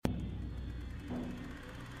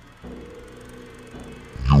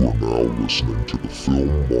listening to the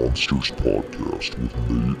Film Monsters Podcast with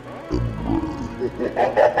Nate and Ray.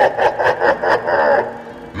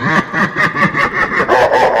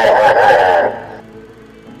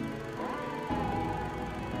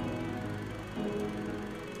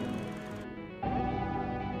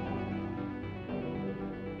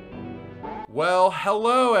 Well,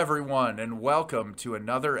 hello everyone, and welcome to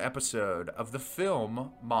another episode of the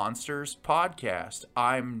Film Monsters Podcast.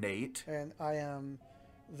 I'm Nate. And I am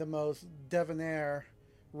the most debonair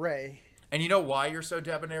Ray. And you know why you're so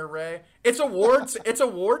debonair, Ray? It's awards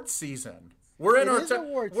season. We're in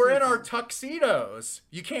our tuxedos.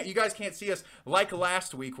 You guys can't see us like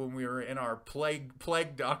last week when we were in our plague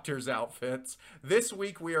doctor's outfits. This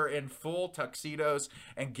week we are in full tuxedos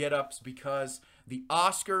and get-ups because the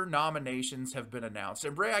Oscar nominations have been announced.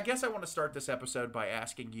 And Ray, I guess I want to start this episode by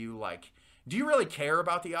asking you, do you really care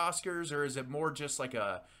about the Oscars, or is it more just like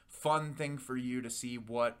a fun thing for you to see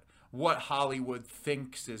what Hollywood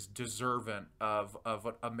thinks is deserving of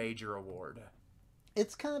a major award?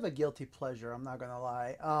 It's kind of a guilty pleasure, I'm not going to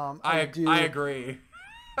lie. I agree.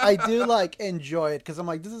 I do enjoy it because I'm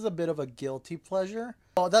like, this is a bit of a guilty pleasure.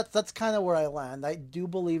 Well, that's kind of where I land. I do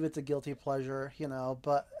believe it's a guilty pleasure,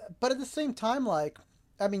 but at the same time,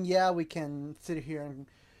 we can sit here and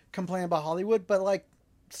complain about Hollywood, but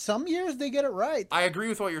some years they get it right. I agree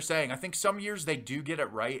with what you're saying. I think some years they do get it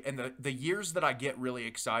right, and the years that I get really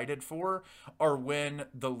excited for are when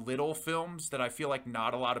the little films that I feel like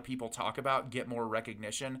not a lot of people talk about get more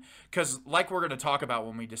recognition. Because like we're going to talk about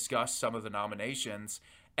when we discuss some of the nominations,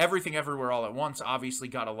 Everything Everywhere All at Once obviously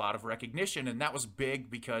got a lot of recognition, and that was big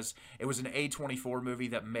because it was an A24 movie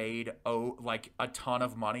that made a ton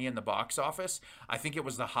of money in the box office. I think it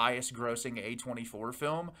was the highest grossing A24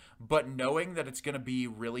 film, but knowing that it's going to be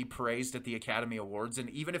really praised at the Academy Awards, and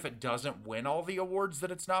even if it doesn't win all the awards that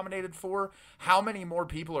it's nominated for, how many more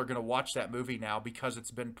people are going to watch that movie now because it's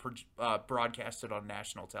been broadcasted on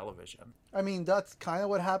national television? I mean, that's kind of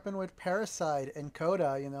what happened with Parasite and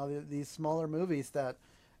Coda, these smaller movies that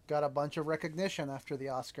got a bunch of recognition after the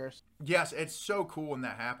Oscars. Yes, it's so cool when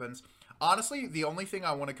that happens. Honestly, the only thing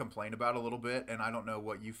I want to complain about a little bit, and I don't know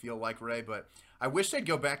what you feel like, Ray, but I wish they'd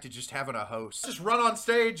go back to just having a host. Just run on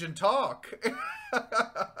stage and talk.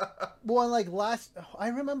 Well, I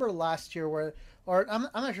remember last year I'm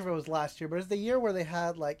not sure if it was last year, but it's the year where they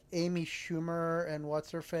had Amy Schumer and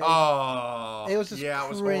what's her face. Oh, it was just yeah,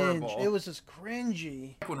 cringe. It was horrible. It was just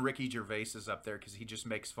cringy. When Ricky Gervais is up there because he just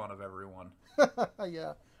makes fun of everyone.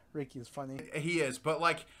 Yeah, Ricky is funny. He is, but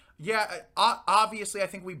obviously I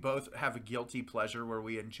think we both have a guilty pleasure where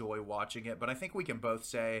we enjoy watching it, but I think we can both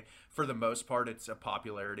say for the most part it's a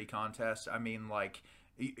popularity contest. I mean,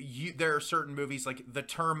 there are certain movies, the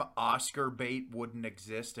term Oscar bait wouldn't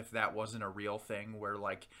exist if that wasn't a real thing, where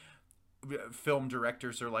film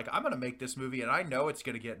directors are I'm going to make this movie and I know it's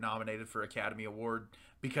going to get nominated for Academy Award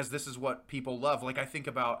because this is what people love. I think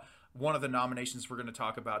about one of the nominations we're going to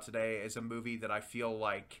talk about today is a movie that I feel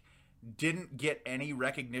didn't get any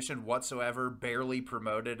recognition whatsoever, barely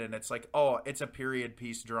promoted, and it's it's a period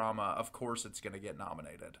piece drama. Of course it's going to get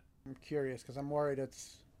nominated. I'm curious because I'm worried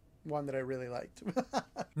it's one that I really liked.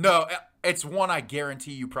 No, it's one I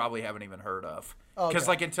guarantee you probably haven't even heard of. Because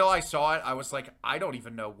until I saw it, I was I don't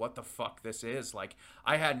even know what the fuck this is.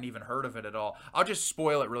 I hadn't even heard of it at all. I'll just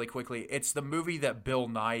spoil it really quickly. It's the movie that Bill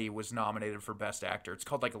Nighy was nominated for Best Actor. It's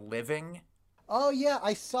called Living. Oh yeah,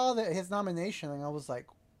 I saw his nomination and I was like,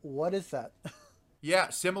 what is that? Yeah,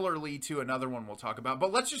 similarly to another one we'll talk about.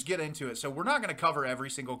 But let's just get into it. So we're not going to cover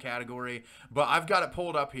every single category, but I've got it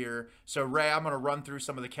pulled up here. So Ray, I'm going to run through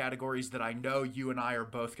some of the categories that I know you and I are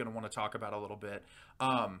both going to want to talk about a little bit.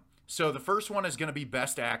 So the first one is going to be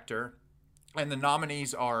Best Actor, and the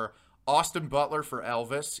nominees are Austin Butler for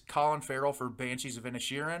Elvis, Colin Farrell for Banshees of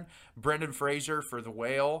Inisherin, Brendan Fraser for The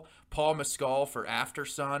Whale, Paul Mescal for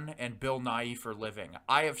Aftersun, and Bill Nighy for Living.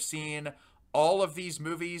 I have seen all of these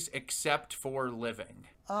movies except for Living.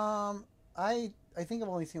 I think I've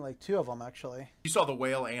only seen two of them actually. You saw The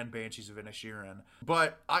Whale and Banshees of Inisherin,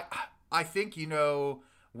 but I think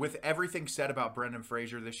with everything said about Brendan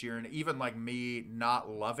Fraser this year, and even me not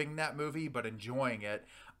loving that movie but enjoying it,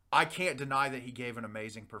 I can't deny that he gave an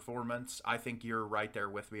amazing performance. I think you're right there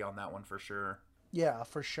with me on that one for sure. Yeah,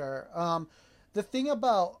 for sure. The thing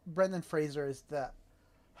about Brendan Fraser is that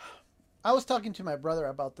I was talking to my brother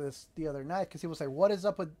about this the other night because he was like, what is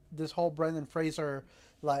up with this whole Brendan Fraser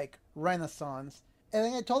renaissance? And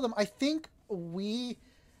then I told him, I think we,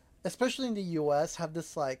 especially in the US, have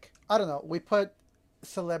this I don't know, we put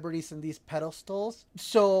celebrities in these pedestals.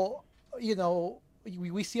 So,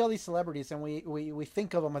 we see all these celebrities and we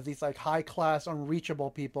think of them as these high class, unreachable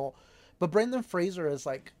people. But Brendan Fraser is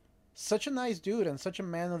such a nice dude and such a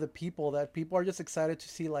man of the people that people are just excited to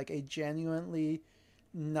see like a genuinely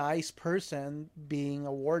nice person being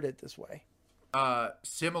awarded this way.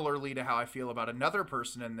 Similarly to how I feel about another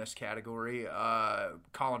person in this category,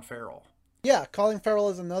 Colin Farrell. Yeah, Colin Farrell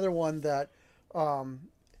is another one that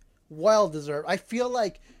well deserved. I feel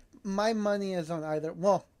like my money is on either.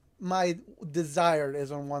 Well, my desire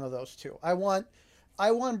is on one of those two. I want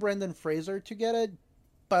Brendan Fraser to get it,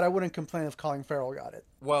 but I wouldn't complain if Colin Farrell got it.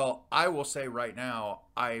 Well, I will say right now,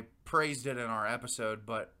 I praised it in our episode,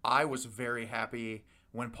 but I was very happy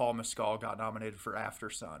when Paul Mescal got nominated for After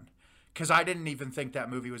Sun. Because I didn't even think that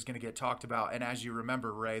movie was going to get talked about. And as you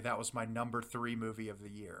remember, Ray, that was my number 3 movie of the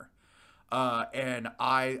year. And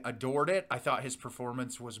I adored it. I thought his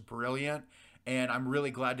performance was brilliant. And I'm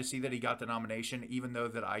really glad to see that he got the nomination, even though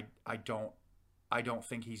that I don't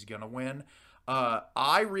think he's going to win.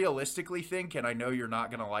 I realistically think, and I know you're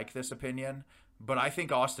not going to like this opinion, but I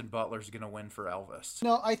think Austin Butler's going to win for Elvis.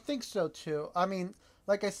 No, I think so too. I mean,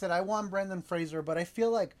 like I said, I want Brendan Fraser, but I feel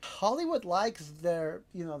like Hollywood likes their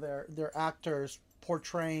actors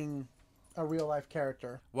portraying a real life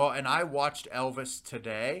character. Well, and I watched Elvis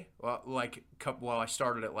today. I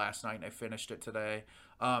started it last night and I finished it today.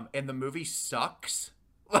 And the movie sucks.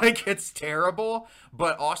 Like, it's terrible,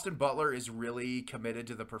 but Austin Butler is really committed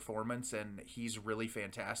to the performance and he's really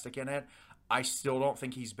fantastic in it. I still don't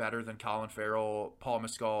think he's better than Colin Farrell, Paul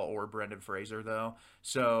Mescal, or Brendan Fraser, though.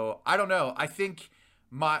 So, I don't know. I think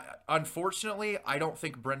unfortunately, I don't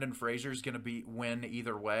think Brendan Fraser's going to win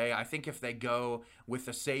either way. I think if they go with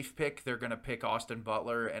a safe pick, they're going to pick Austin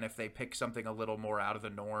Butler, and if they pick something a little more out of the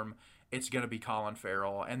norm, it's going to be Colin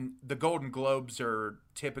Farrell. And the Golden Globes are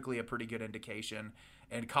typically a pretty good indication,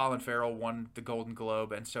 and Colin Farrell won the Golden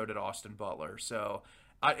Globe, and so did Austin Butler. So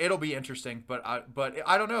it'll be interesting, but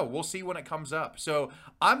I don't know. We'll see when it comes up. So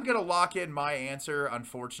I'm going to lock in my answer,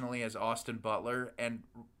 unfortunately, as Austin Butler, and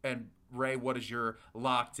Ray, what is your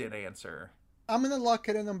locked-in answer? I'm going to lock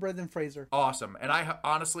it in on Brendan Fraser. Awesome. And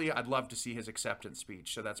I'd love to see his acceptance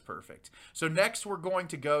speech, so that's perfect. So next we're going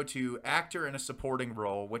to go to actor in a supporting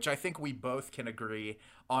role, which I think we both can agree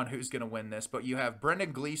on who's going to win this. But you have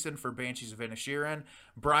Brendan Gleeson for Banshees of Inisherin,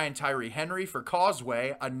 Brian Tyree Henry for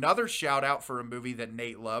Causeway, another shout out for a movie that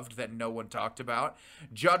Nate loved that no one talked about,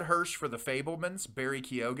 Judd Hirsch for The Fabelmans, Barry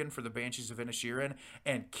Keoghan for The Banshees of Inisherin,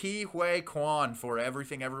 and Ke Huy Quan for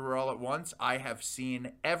Everything Everywhere All at Once. I have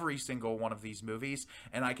seen every single one of these movies,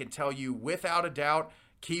 and I can tell you without a doubt,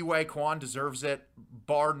 Ke Huy Quan deserves it,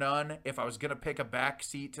 bar none. If I was going to pick a back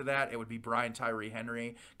seat to that, it would be Brian Tyree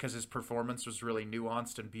Henry because his performance was really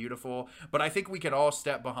nuanced and beautiful. But I think we could all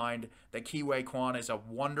step behind that Ke Huy Quan is a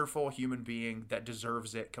wonderful human being that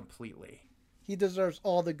deserves it completely. He deserves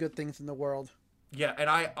all the good things in the world. Yeah, and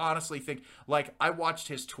I honestly think, like, I watched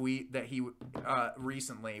his tweet that he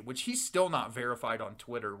recently, which he's still not verified on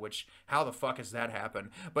Twitter, which, how the fuck has that happened?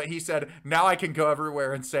 But he said, now I can go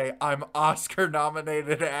everywhere and say, I'm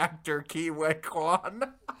Oscar-nominated actor Ke Huy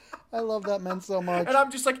Quan. I love that man so much. And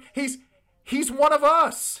I'm just like, he's one of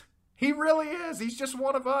us. He really is. He's just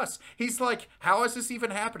one of us. He's like, how is this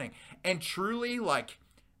even happening? And truly, like,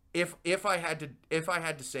 If I had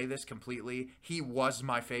to say this completely, he was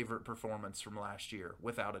my favorite performance from last year,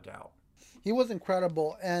 without a doubt. He was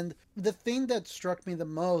incredible, and the thing that struck me the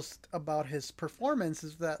most about his performance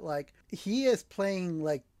is that, like, he is playing,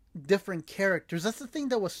 like, different characters. That's the thing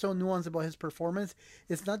that was so nuanced about his performance.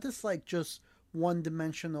 It's not this, like, just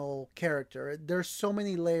one-dimensional character. There's so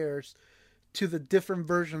many layers to the different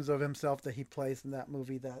versions of himself that he plays in that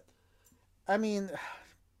movie that, I mean...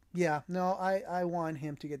 Yeah, no, I want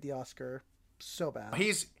him to get the Oscar so bad.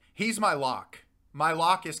 He's my lock. My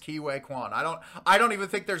lock is Ke Huy Quan. I don't even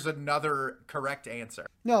think there's another correct answer.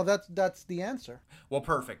 No, that's the answer. Well,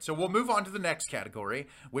 perfect. So we'll move on to the next category,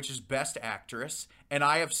 which is Best Actress, and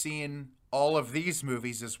I have seen all of these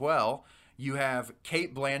movies as well. You have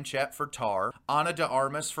Cate Blanchett for Tar, Ana de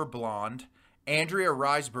Armas for Blonde, Andrea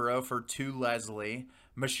Riseborough for To Leslie,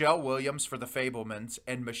 Michelle Williams for The Fabelmans,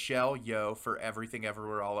 and Michelle Yeoh for Everything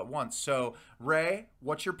Everywhere All at Once. So, Ray,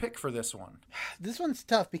 what's your pick for this one? This one's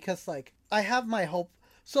tough because, like, I have my hope.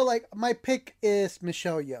 So, like, my pick is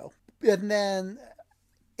Michelle Yeoh. And then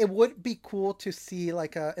it would be cool to see,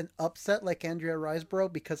 like, an upset like Andrea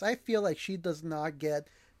Riseborough because I feel like she does not get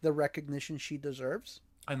the recognition she deserves.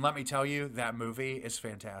 And let me tell you, that movie is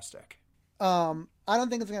fantastic. I don't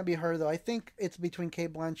think it's going to be her, though. I think it's between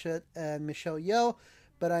Cate Blanchett and Michelle Yeoh.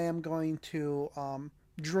 But I am going to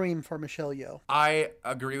dream for Michelle Yeoh. I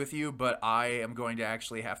agree with you, but I am going to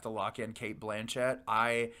actually have to lock in Cate Blanchett.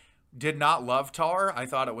 I Did not love Tar. I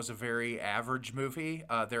thought it was a very average movie.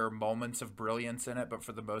 There are moments of brilliance in it, but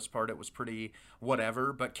for the most part, it was pretty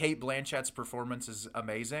whatever. But Kate Blanchett's performance is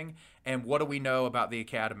amazing. And what do we know about the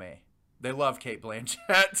Academy? They love Kate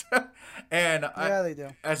Blanchett. And Yeah, they do.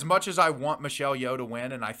 as much as I want Michelle Yeoh to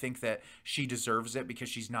win, and I think that she deserves it because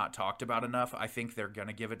she's not talked about enough, I think they're going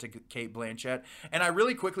to give it to Kate Blanchett. And I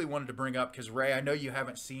really quickly wanted to bring up, because Ray, I know you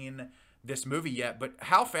haven't seen this movie yet, but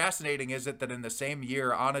how fascinating is it that in the same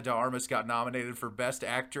year, Ana de Armas got nominated for Best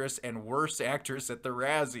Actress and Worst Actress at the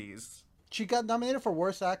Razzies? She got nominated for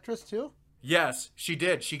Worst Actress too? Yes, she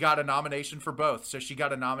did. She got a nomination for both. So she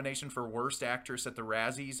got a nomination for Worst Actress at the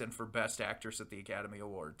Razzies and for Best Actress at the Academy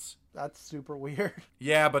Awards. That's super weird.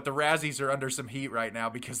 Yeah, but the Razzies are under some heat right now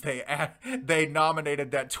because they nominated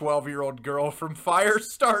that 12-year-old girl from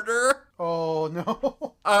Firestarter. Oh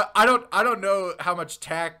no. I don't know how much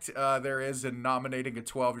tact there is in nominating a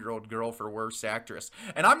 12-year-old girl for Worst Actress.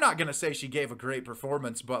 And I'm not gonna say she gave a great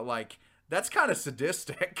performance, but like that's kind of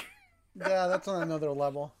sadistic. Yeah, that's on another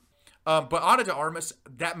level. But Ana de Armas,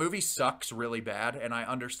 that movie sucks really bad, and I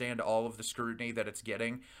understand all of the scrutiny that it's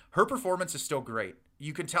getting. Her performance is still great.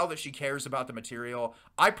 You can tell that she cares about the material.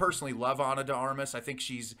 I personally love Ana de Armas. I think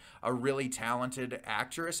she's a really talented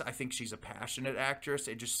actress. I think she's a passionate actress.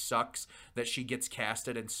 It just sucks that she gets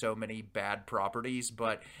casted in so many bad properties,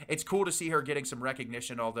 but it's cool to see her getting some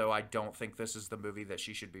recognition, although I don't think this is the movie that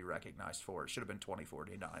she should be recognized for. It should have been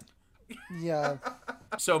 2049. Yeah.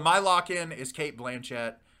 So my lock-in is Kate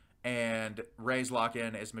Blanchett, and Ray's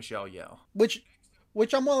lock-in is Michelle Yeoh. Which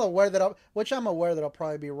I'm well aware that I'll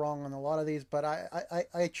probably be wrong on a lot of these, but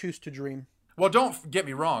I choose to dream. Well, don't get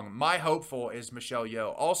me wrong. My hopeful is Michelle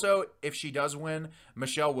Yeoh. Also, if she does win,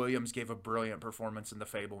 Michelle Williams gave a brilliant performance in The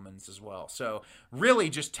Fabelmans as well. So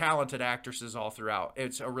really just talented actresses all throughout.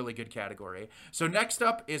 It's a really good category. So next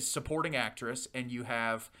up is supporting actress, and you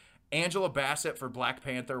have Angela Bassett for Black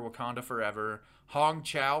Panther, Wakanda Forever, Hong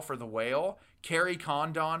Chow for The Whale, Carrie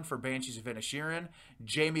Condon for Banshees of Inisherin,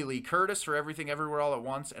 Jamie Lee Curtis for Everything Everywhere All at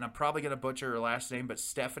Once, and I'm probably going to butcher her last name, but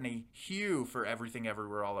Stephanie Hugh for Everything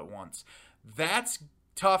Everywhere All at Once. That's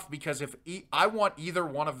tough because if I want either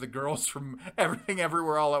one of the girls from Everything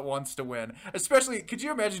Everywhere All at Once to win. Especially, could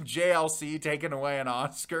you imagine JLC taking away an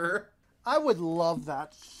Oscar? I would love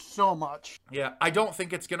that so much. Yeah, I don't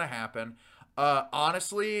think it's going to happen.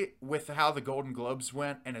 Honestly, with how the Golden Globes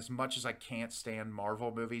went, and as much as I can't stand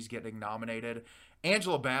Marvel movies getting nominated,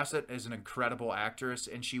 Angela Bassett is an incredible actress,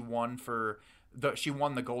 and she won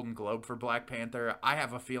the Golden Globe for Black Panther. I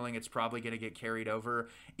have a feeling it's probably going to get carried over,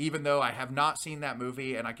 even though I have not seen that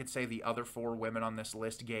movie, and I could say the other 4 women on this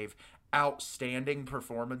list gave outstanding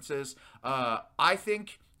performances. I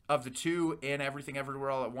think of the 2 in Everything Everywhere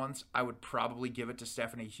All at Once, I would probably give it to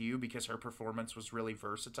Stephanie Hugh because her performance was really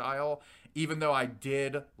versatile. Even though I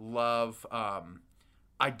did love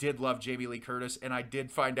Jamie Lee Curtis, and I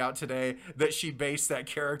did find out today that she based that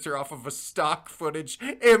character off of a stock footage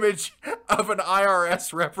image of an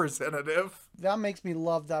IRS representative. That makes me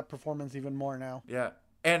love that performance even more now. Yeah.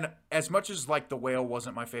 And as much as like The Whale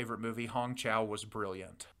wasn't my favorite movie, Hong Chow was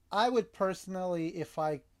brilliant. I would personally, if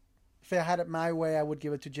I had it my way, I would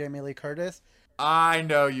give it to Jamie Lee Curtis. I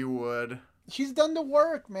know you would. She's done the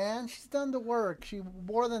work, man. She's done the work. She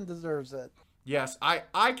more than deserves it. Yes,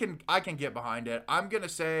 I can get behind it. I'm going to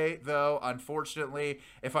say, though, unfortunately,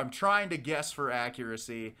 if I'm trying to guess for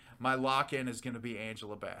accuracy, my lock-in is going to be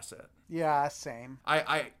Angela Bassett. Yeah, same.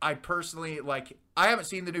 I personally, like, I haven't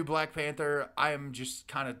seen the new Black Panther. I am just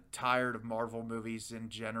kind of tired of Marvel movies in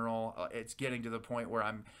general. It's getting to the point where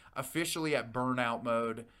I'm officially at burnout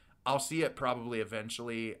mode. I'll see it probably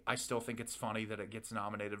eventually. I still think it's funny that it gets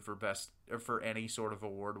nominated for best or for any sort of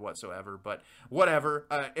award whatsoever. But whatever.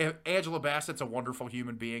 Angela Bassett's a wonderful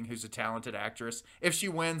human being who's a talented actress. If she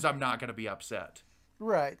wins, I'm not going to be upset.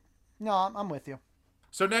 Right. No, I'm with you.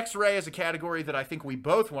 So next, Ray, is a category that I think we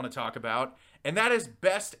both want to talk about, and that is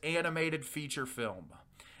Best Animated Feature Film.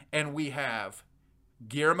 And we have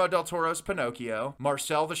Guillermo del Toro's Pinocchio,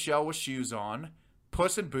 Marcel the Shell with Shoes On,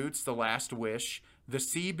 Puss in Boots: The Last Wish, The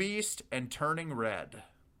Sea Beast, and Turning Red.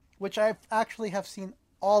 Which I actually have seen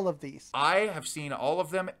all of these. I have seen all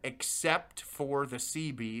of them except for The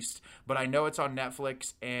Sea Beast, but I know it's on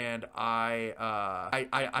Netflix, and I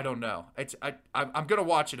don't know. I'm gonna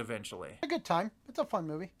watch it eventually. A good time. It's a fun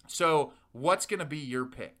movie. So, what's gonna be your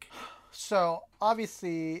pick? So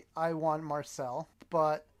obviously, I want Marcel,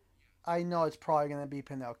 but I know it's probably gonna be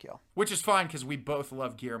Pinocchio. Which is fine because we both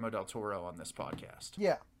love Guillermo del Toro on this podcast.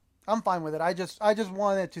 Yeah, I'm fine with it. I just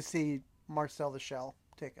wanted to see Marcel the Shell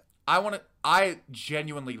take it. I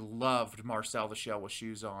genuinely loved Marcel the Shell with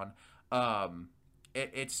Shoes On.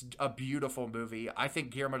 it's a beautiful movie. I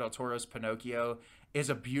think Guillermo del Toro's Pinocchio is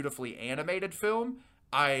a beautifully animated film.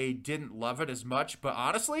 I didn't love it as much, but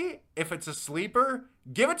honestly, if it's a sleeper,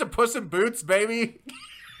 give it to Puss in Boots, baby.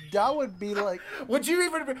 That would be like. Would you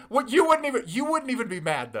even? You wouldn't even be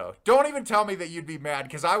mad though. Don't even tell me that you'd be mad,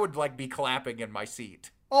 because I would like be clapping in my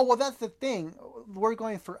seat. Oh well, that's the thing. We're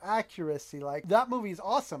going for accuracy. Like that movie is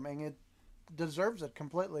awesome, and it deserves it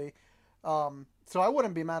completely. So I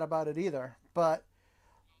wouldn't be mad about it either. But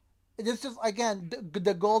it's just again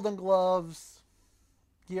the Golden Gloves.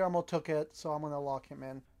 Guillermo took it, so I'm gonna lock him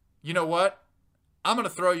in. You know what? I'm gonna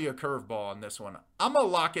throw you a curveball on this one. I'm gonna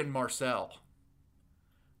lock in Marcel.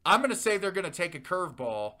 I'm gonna say they're gonna take a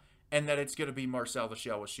curveball, and that it's gonna be Marcel the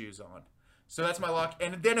Shell with Shoes On. So that's my lock.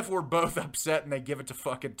 And then if we're both upset and they give it to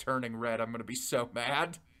fucking Turning Red, I'm gonna be so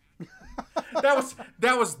mad.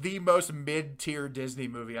 That was the most mid-tier Disney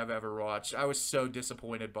movie I've ever watched. I was so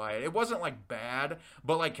disappointed by it. It wasn't like bad,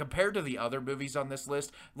 but like compared to the other movies on this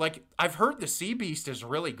list, like I've heard The Sea Beast is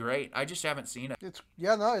really great. I just haven't seen it. It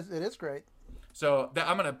is great. So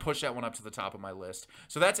I'm going to push that one up to the top of my list.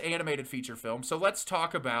 So that's animated feature film. So let's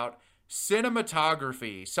talk about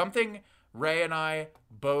cinematography, something Ray and I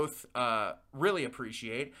both really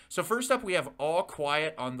appreciate. So first up, we have All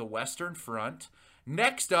Quiet on the Western Front.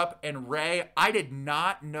 Next up, and Ray, I did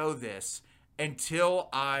not know this until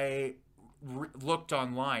I looked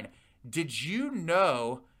online. Did you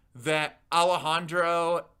know that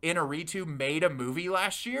Alejandro Inarritu made a movie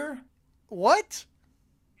last year? What?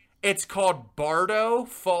 It's called Bardo,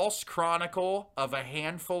 False Chronicle of a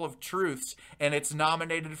Handful of Truths, and it's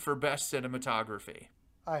nominated for Best Cinematography.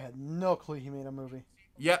 I had no clue he made a movie.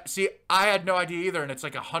 Yeah, see, I had no idea either, and it's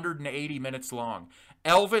like 180 minutes long.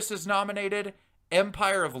 Elvis is nominated.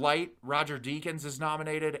 Empire of Light, Roger Deakins is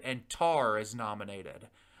nominated, and Tar is nominated.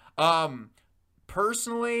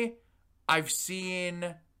 Personally, I've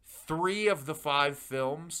seen 3 of the 5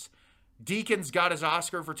 films. Deakins got his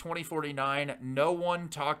Oscar for 2049. No one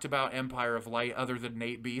talked about Empire of Light other than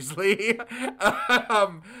Nate Beasley.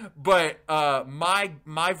 But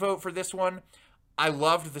my vote for this one, I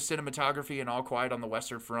loved the cinematography in All Quiet on the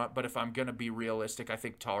Western Front, but if I'm going to be realistic, I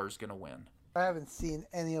think Tar's going to win. I haven't seen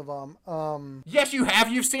any of them. Yes, you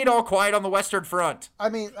have. You've seen All Quiet on the Western Front. I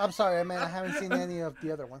mean, I'm sorry. I mean, I haven't seen any of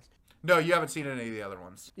the other ones. No, you haven't seen any of the other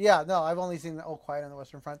ones. Yeah, no, I've only seen All Quiet on the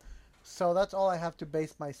Western Front. So that's all I have to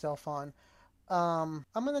base myself on. I'm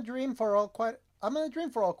gonna dream for All Quiet. I'm gonna dream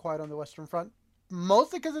for All Quiet on the Western Front,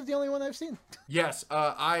 mostly because it's the only one I've seen. Yes,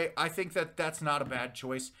 I think that's not a bad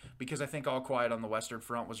choice, because I think All Quiet on the Western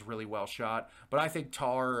Front was really well shot. But I think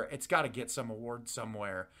Tar, it's got to get some award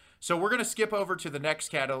somewhere. So we're going to skip over to the next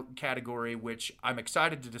category, which I'm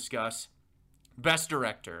excited to discuss. Best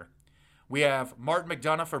Director. We have Martin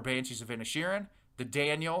McDonagh for Banshees of Inisherin, the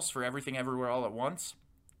Daniels for Everything Everywhere All at Once,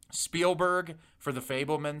 Spielberg for The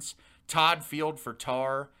Fabelmans, Todd Field for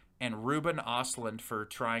Tar, and Ruben Östlund for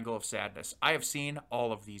Triangle of Sadness. I have seen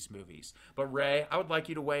all of these movies. But Ray, I would like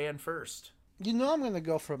you to weigh in first. You know I'm going to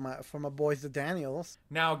go for my boys, the Daniels.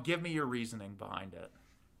 Now, give me your reasoning behind it.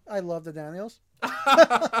 I love the Daniels.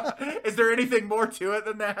 Is there anything more to it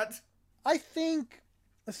than that? I think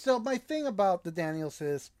so. My thing about the Daniels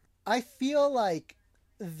is I feel like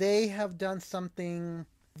they have done something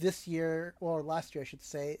this year, or last year I should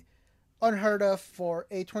say, unheard of for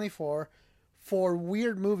A24, for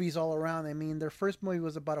weird movies all around. I mean, their first movie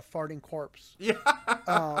was about a farting corpse. Yeah.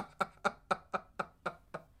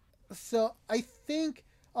 So I think,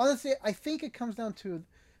 honestly, I think it comes down to,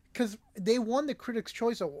 because they won the Critics'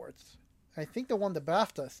 Choice Awards. I think they won the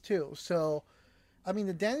BAFTAs too. So, I mean,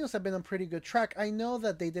 the Daniels have been on pretty good track. I know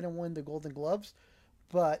that they didn't win the Golden Globes,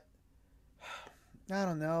 but I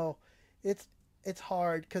don't know. It's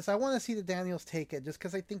hard, because I want to see the Daniels take it, just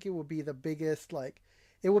because I think it would be the biggest, like,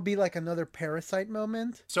 it would be like another Parasite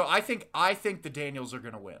moment. So I think the Daniels are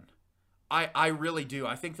going to win. I really do.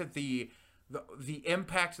 I think that the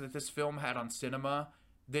impact that this film had on cinema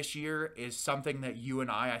this year is something that you and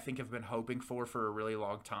I think have been hoping for a really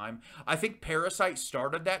long time. I think Parasite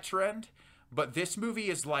started that trend, but this movie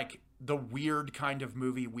is like the weird kind of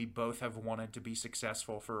movie we both have wanted to be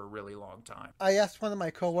successful for a really long time. I asked one of my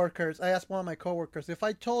coworkers if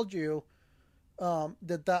I told you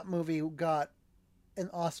that movie got an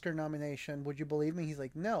Oscar nomination, would you believe me? He's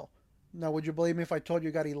like, no. Now, would you believe me if I told you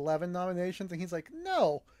it got 11 nominations? And he's like,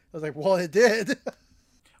 no. I was like, well, it did.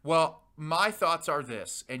 Well, my thoughts are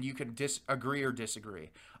this, and you can agree or disagree.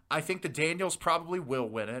 I think the Daniels probably will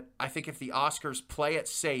win it. I think if the Oscars play it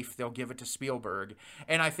safe, they'll give it to Spielberg.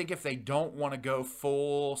 And I think if they don't want to go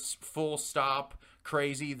full stop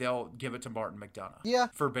crazy, they'll give it to Martin McDonagh. Yeah.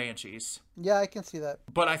 For Banshees. Yeah, I can see that.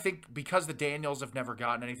 But I think because the Daniels have never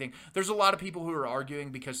gotten anything, there's a lot of people who are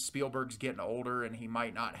arguing because Spielberg's getting older and he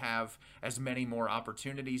might not have as many more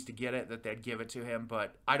opportunities to get it that they'd give it to him.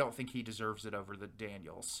 But I don't think he deserves it over the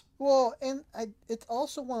Daniels. Well, and it's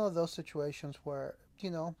also one of those situations where,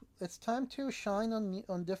 it's time to shine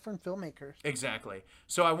on different filmmakers. Exactly.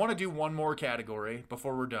 So I want to do one more category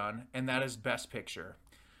before we're done, and that is Best Picture.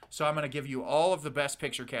 So I'm going to give you all of the Best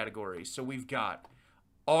Picture categories. So we've got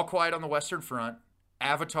All Quiet on the Western Front,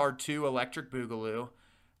 Avatar 2: Electric Boogaloo,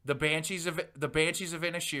 The Banshees of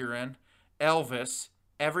Inisherin, Elvis,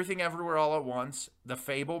 Everything Everywhere All at Once, The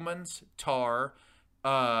Fabelmans, Tar,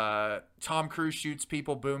 Tom Cruise Shoots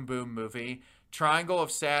People, Boom Boom Movie, Triangle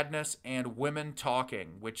of Sadness, and Women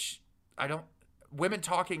Talking, which Women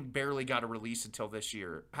Talking barely got a release until this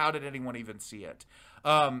year. How did anyone even see it?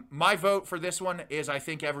 My vote for this one is I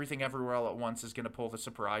think Everything Everywhere All at Once is going to pull the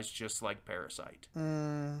surprise just like Parasite.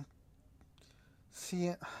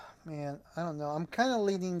 See, man, I don't know. I'm kind of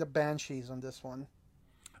leaning the Banshees on this one.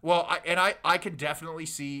 Well, I can definitely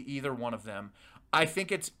see either one of them. I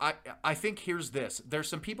think here's this. There's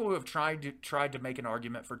some people who have tried to make an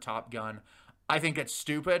argument for Top Gun. I think it's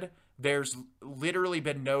stupid. There's literally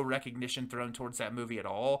been no recognition thrown towards that movie at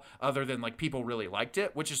all, other than like people really liked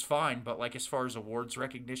it, which is fine. But like as far as awards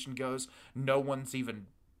recognition goes, no one's even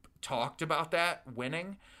talked about that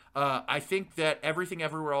winning. I think that Everything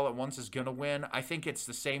Everywhere All at Once is gonna win. I think it's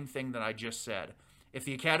the same thing that I just said. If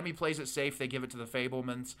the Academy plays it safe, they give it to The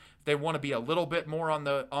Fabelmans. If they want to be a little bit more on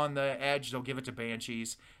the edge, they'll give it to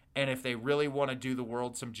Banshees. And if they really want to do the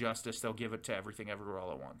world some justice, they'll give it to Everything Everywhere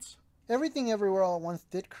All at Once. Everything Everywhere All at Once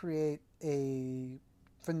did create a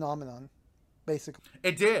phenomenon, basically.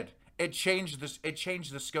 It did. It changed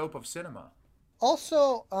the scope of cinema.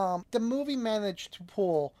 Also, the movie managed to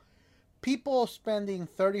pull people spending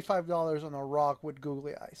 $35 on a rock with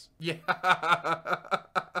googly eyes. Yeah.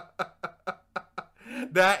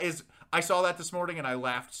 I saw that this morning and I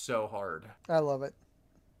laughed so hard. I love it.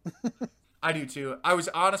 I do too. I was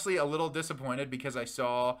honestly a little disappointed because I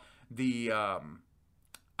saw the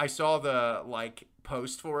like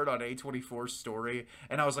post for it on A24's story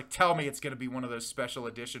and I was like, tell me it's going to be one of those special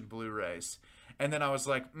edition Blu-rays. And then I was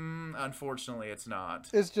like, unfortunately it's not.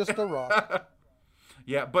 It's just a rock.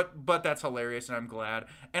 Yeah, but that's hilarious and I'm glad.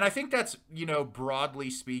 And I think that's, broadly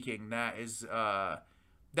speaking, that is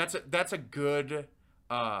that's a good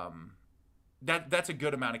that's a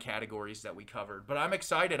good amount of categories that we covered. But I'm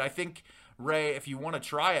excited. I think, Ray, if you want to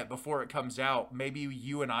try it before it comes out, maybe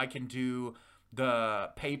you and I can do the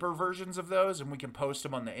paper versions of those and we can post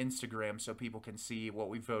them on the Instagram so people can see what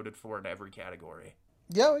we voted for in every category.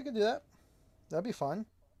 Yeah, we could do that. That'd be fun.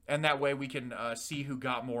 And that way we can see who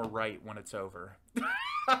got more right when it's over.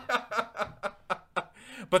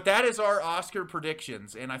 But that is our Oscar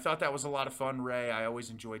predictions, and I thought that was a lot of fun, Ray. I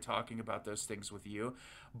always enjoy talking about those things with you.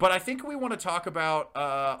 But I think we want to talk about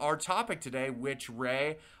our topic today, which,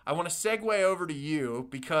 Ray, I want to segue over to you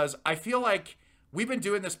because I feel like we've been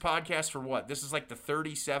doing this podcast for what? This is like the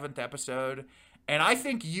 37th episode, and I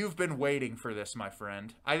think you've been waiting for this, my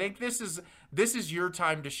friend. I think this is your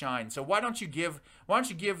time to shine. So why don't you give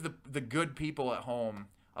the good people at home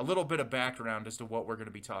a little bit of background as to what we're going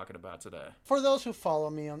to be talking about today. For those who follow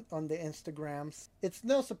me on the Instagrams, it's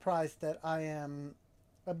no surprise that I am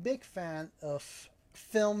a big fan of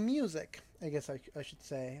film music, I guess I should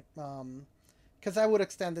say. Because I would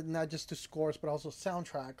extend it not just to scores, but also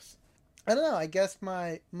soundtracks. I don't know, I guess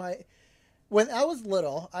my when I was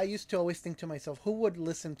little, I used to always think to myself, who would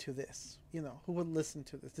listen to this? Who would listen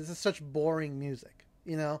to this? This is such boring music,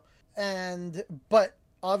 but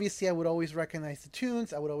obviously, I would always recognize the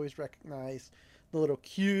tunes. I would always recognize the little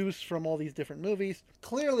cues from all these different movies.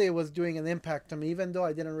 Clearly, it was doing an impact on me, even though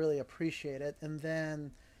I didn't really appreciate it. And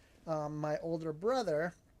then my older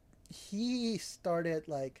brother, he started,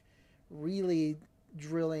 really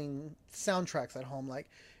drilling soundtracks at home.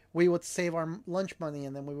 We would save our lunch money,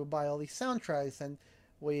 and then we would buy all these soundtracks. And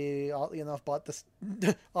we, oddly enough,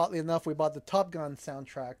 we bought the Top Gun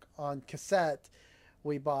soundtrack on cassette.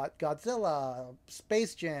 We bought Godzilla,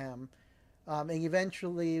 Space Jam, and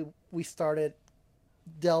eventually we started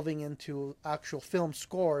delving into actual film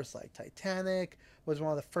scores, like Titanic was one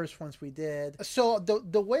of the first ones we did. So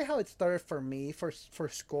the way how it started for me for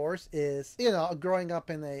scores is, growing up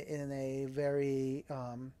in a very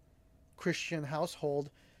Christian household,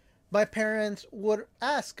 my parents would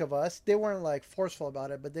ask of us, they weren't forceful about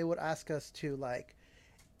it, but they would ask us to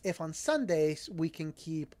if on Sundays we can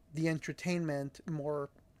keep the entertainment more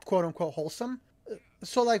quote unquote wholesome.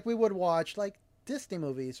 So we would watch Disney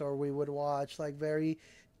movies, or we would watch very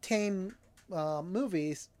tame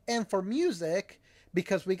movies, and for music,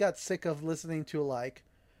 because we got sick of listening to like,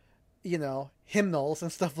 hymnals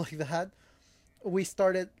and stuff like that, we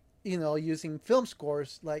started, using film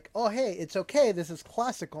scores like, oh, hey, it's okay, this is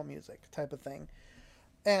classical music type of thing.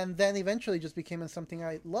 And then eventually just became something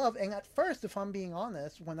I love. And at first, if I'm being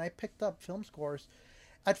honest, when I picked up film scores,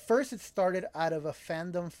 at first it started out of a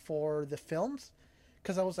fandom for the films,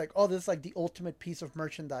 because I was like, oh, this is like the ultimate piece of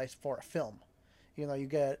merchandise for a film. You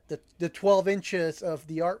get the 12 inches of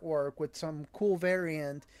the artwork with some cool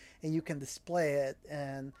variant, and you can display it.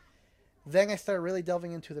 And then I started really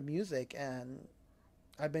delving into the music, and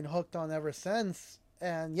I've been hooked on ever since.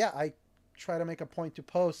 And yeah, I try to make a point to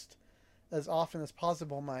post as often as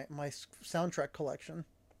possible my soundtrack collection.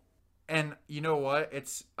 And you know what?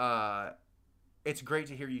 It's great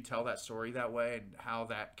to hear you tell that story that way and how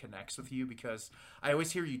that connects with you, because I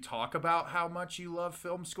always hear you talk about how much you love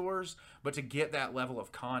film scores, but to get that level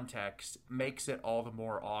of context makes it all the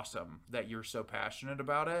more awesome that you're so passionate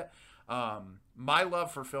about it. My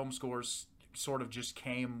love for film scores sort of just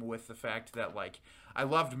came with the fact that like I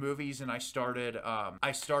loved movies, and I started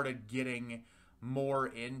getting more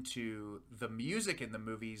into the music in the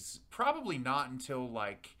movies probably not until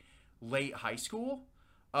like late high school.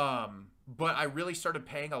 But I really started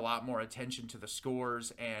paying a lot more attention to the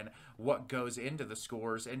scores and what goes into the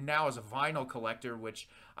scores. And now as a vinyl collector, which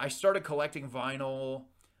I started collecting vinyl,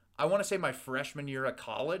 I want to say my freshman year at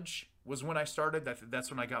college was when I started. That's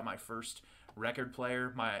when I got my first record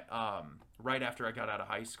player, right after I got out of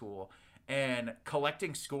high school. And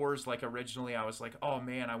collecting scores, like originally I was like, oh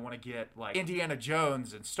man, I want to get like Indiana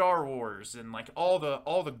Jones and Star Wars and like all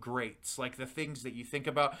the greats, like the things that you think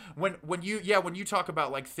about when you talk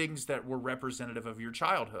about like things that were representative of your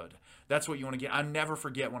childhood. That's what you want to get. I'll never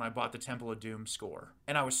forget when I bought the Temple of Doom score,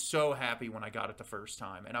 and I was so happy when I got it the first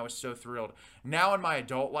time, and I was so thrilled. Now in my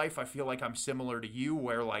adult life, I feel like I'm similar to you,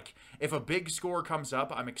 where like if a big score comes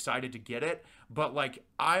up, I'm excited to get it, but like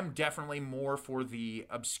I'm definitely more for the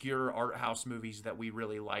obscure art house movies that we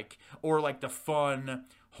really like, or like the fun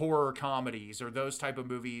horror comedies, or those type of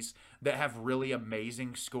movies that have really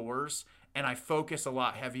amazing scores, and I focus a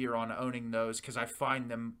lot heavier on owning those because I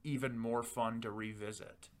find them even more fun to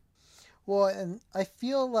revisit. Well, and I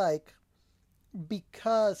feel like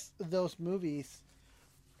because those movies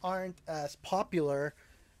aren't as popular,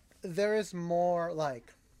 there is more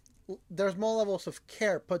like there's more levels of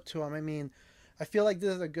care put to them. I mean, I feel like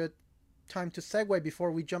this is a good time to segue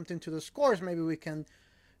before we jumped into the scores. Maybe we can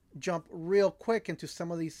jump real quick into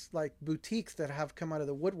some of these like boutiques that have come out of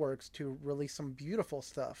the woodworks to release some beautiful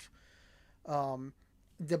stuff.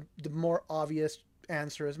 The more obvious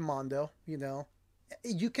answer is Mondo.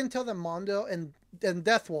 You can tell that Mondo and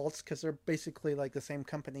Death Waltz, because they're basically like the same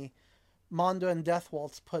company. Mondo and Death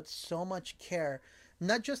Waltz put so much care,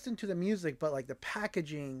 not just into the music, but like the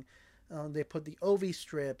packaging. They put the OV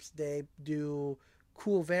strips. They do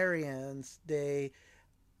cool variants. They,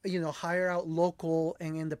 hire out local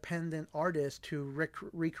and independent artists to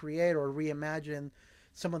recreate or reimagine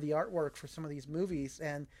some of the artwork for some of these movies.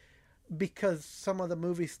 And because some of the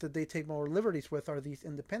movies that they take more liberties with are these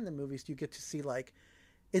independent movies, you get to see like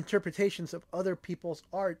interpretations of other people's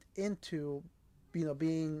art into,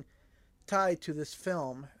 being tied to this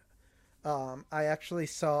film. I actually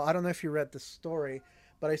saw, I don't know if you read the story,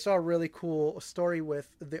 but I saw a really cool story with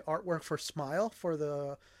the artwork for Smile, for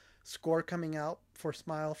the score coming out for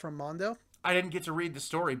Smile from Mondo. I didn't get to read the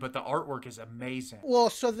story, but the artwork is amazing. Well,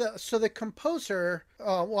 so the composer,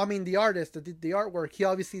 the artist that did the artwork, he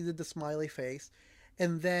obviously did the smiley face,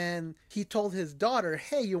 and then he told his daughter,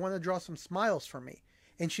 "Hey, you want to draw some smiles for me?"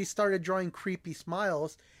 And she started drawing creepy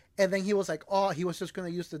smiles, and then he was like, "Oh, he was just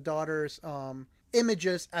going to use the daughter's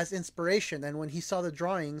images as inspiration." And when he saw the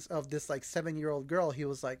drawings of this like 7-year-old girl, he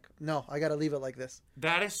was like, "No, I got to leave it like this."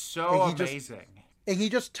 That is so amazing. And he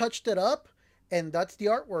just touched it up. And that's the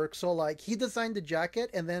artwork. So like he designed the jacket,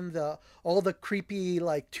 and then all the creepy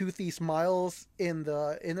like toothy smiles in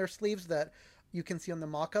the inner sleeves that you can see on the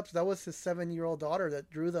mock-ups, that was his 7-year-old daughter that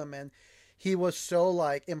drew them, and he was so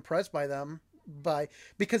like impressed by them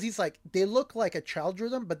because he's like, they look like a child drew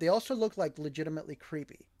them, but they also look like legitimately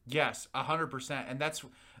creepy. Yes, 100%. And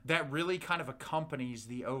that really kind of accompanies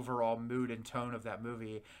the overall mood and tone of that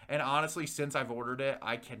movie. And honestly, since I've ordered it,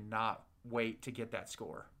 I cannot wait to get that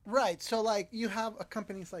score. Right. So like you have a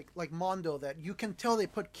companies like Mondo that you can tell they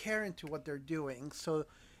put care into what they're doing. So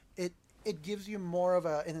it gives you more of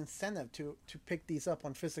an incentive to pick these up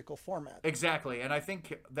on physical format. Exactly. And I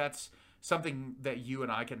think that's something that you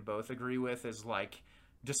and I can both agree with, is like,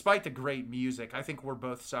 despite the great music, I think we're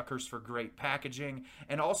both suckers for great packaging,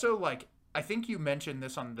 and also like I think you mentioned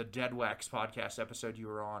this on the Dead Wax podcast episode you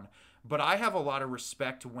were on, but I have a lot of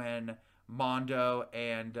respect when Mondo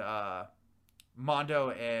and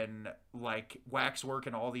like Waxwork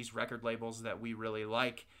and all these record labels that we really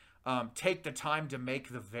like take the time to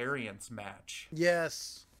make the variants match.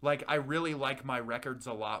 Yes. Like, I really like my records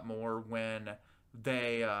a lot more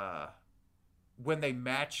they when they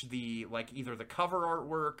match the, like, either the cover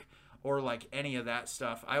artwork or like any of that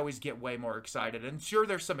stuff. I always get way more excited. And sure,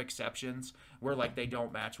 there's some exceptions where like they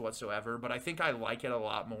don't match whatsoever, but I think I like it a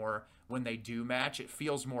lot more when they do match. It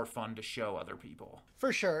feels more fun to show other people.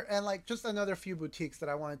 For sure. And like just another few boutiques that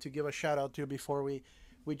I wanted to give a shout out to before we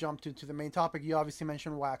jumped into the main topic. You obviously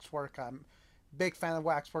mentioned Waxwork. I'm a big fan of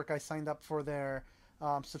Waxwork. I signed up for their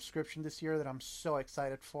subscription this year that I'm so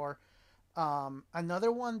excited for.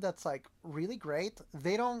 Another one that's like really great.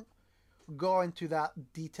 They don't go into that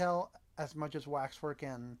detail as much as Waxwork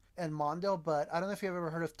and Mondo, but I don't know if you've ever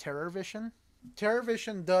heard of Terror Vision. Terror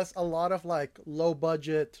Vision does a lot of like low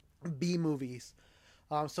budget B movies.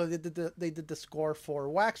 So they did the score for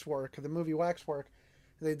Waxwork, the movie Waxwork.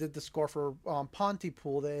 They did the score for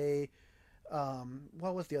Pontypool. They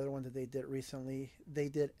what was the other one that they did recently? They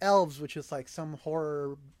did Elves, which is like some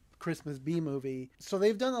horror Christmas B movie. So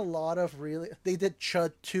they've done a lot of they did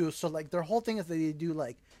Chud too. So like their whole thing is that they do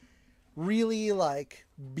like really like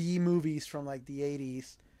B movies from like the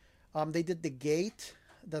 80s. They did The Gate.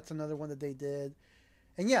 That's another one that they did.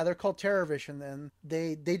 And yeah, they're called Terror Vision, and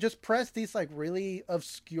they just press these like really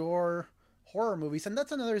obscure horror movies. And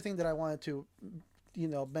that's another thing that I wanted to,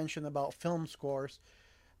 mention about film scores.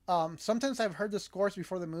 Sometimes I've heard the scores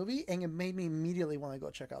before the movie, and it made me immediately want to go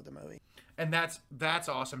check out the movie. And that's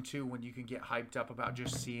awesome too, when you can get hyped up about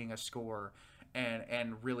just seeing a score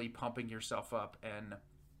and really pumping yourself up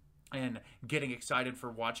and getting excited for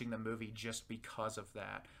watching the movie just because of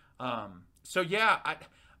that. So yeah,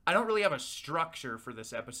 I don't really have a structure for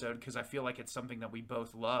this episode because I feel like it's something that we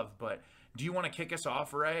both love. But do you want to kick us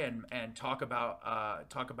off, Ray, and talk about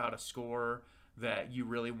a score that you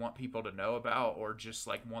really want people to know about, or just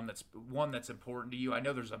like one that's important to you? I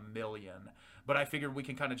know there's a million, but I figured we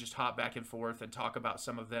can kind of just hop back and forth and talk about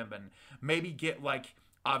some of them, and maybe get like,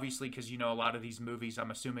 obviously, because a lot of these movies,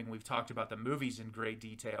 I'm assuming we've talked about the movies in great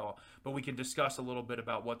detail, but we can discuss a little bit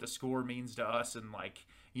about what the score means to us, and like,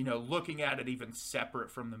 looking at it even separate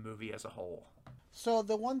from the movie as a whole. So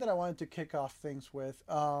the one that I wanted to kick off things with,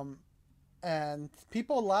 and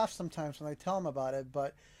people laugh sometimes when I tell them about it,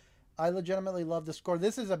 but I legitimately love the score.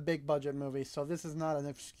 This is a big budget movie, so this is not an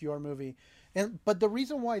obscure movie. But the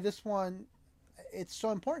reason why this one, it's so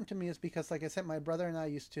important to me, is because, like I said, my brother and I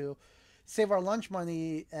used to save our lunch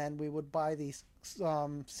money, and we would buy these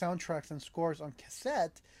soundtracks and scores on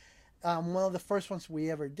cassette. One of the first ones we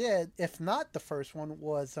ever did, if not the first one,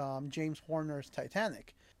 was James Horner's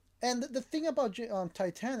Titanic. And the thing about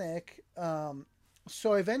Titanic,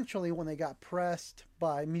 so eventually when they got pressed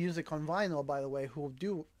by Music on Vinyl, by the way, who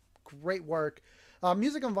do great work.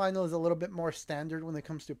 Music on Vinyl is a little bit more standard when it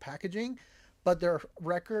comes to packaging, but their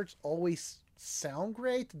records always sound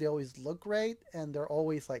great, they always look great, and they're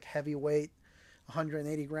always like heavyweight,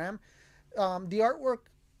 180 gram. The artwork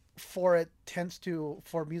for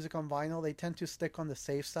Music on Vinyl, they tend to stick on the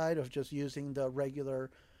safe side of just using the regular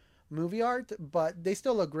movie art, but they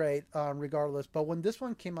still look great regardless. But when this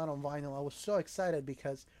one came out on vinyl, I was so excited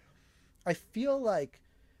because I feel like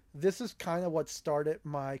this is kind of what started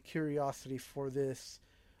my curiosity for this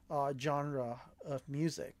genre of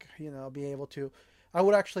music. Being able to, I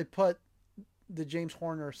would actually put the James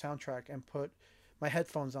Horner soundtrack and put my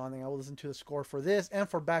headphones on, and I would listen to the score for this and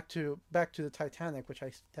for Back to the Titanic, which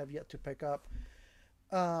I have yet to pick up.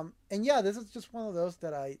 And yeah, this is just one of those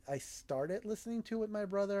that I started listening to with my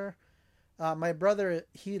brother. My brother,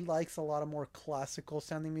 he likes a lot of more classical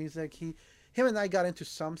sounding music. Him and I got into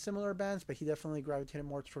some similar bands, but he definitely gravitated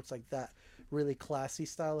more towards like that really classy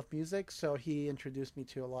style of music. So he introduced me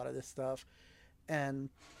to a lot of this stuff. And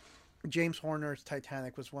James Horner's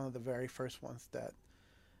Titanic was one of the very first ones that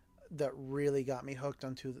really got me hooked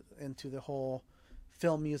into the whole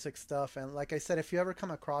film music stuff. And like I said, if you ever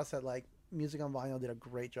come across it, like Music on Vinyl did a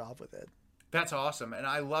great job with it. That's awesome. And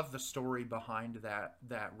I love the story behind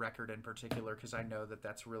that record in particular, because I know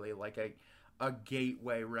that's really like a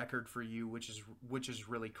gateway record for you, which is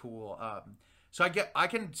really cool. So I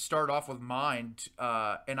can start off with mine,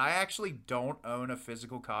 and I actually don't own a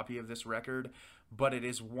physical copy of this record, but it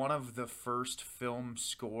is one of the first film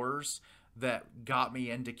scores that got me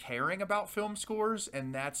into caring about film scores,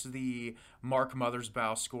 and that's the Mark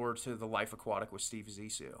Mothersbaugh score to The Life Aquatic with Steve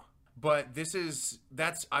Zissou. But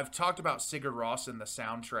I've talked about Sigur Rós and the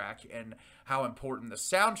soundtrack and how important the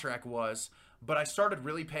soundtrack was, but I started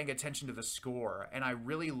really paying attention to the score, and I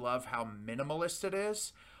really love how minimalist it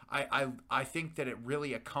is. I think that it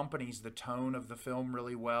really accompanies the tone of the film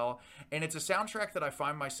really well. And it's a soundtrack that I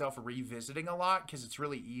find myself revisiting a lot because it's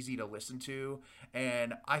really easy to listen to.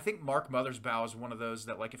 And I think Mark Mothersbaugh is one of those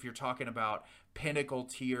that, like, if you're talking about pinnacle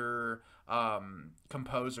tier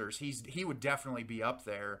composers, he would definitely be up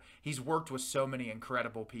there. He's worked with so many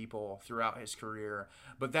incredible people throughout his career,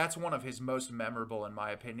 but that's one of his most memorable, in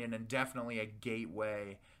my opinion, and definitely a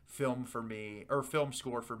gateway film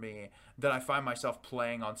score for me that I find myself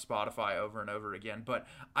playing on Spotify over and over again. But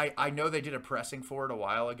I know they did a pressing for it a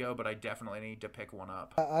while ago, but I definitely need to pick one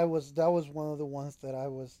up. That was one of the ones that I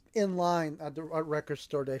was in line at the record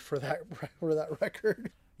store day for that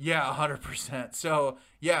record. Yeah, 100%. So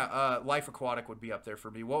yeah, Life Aquatic would be up there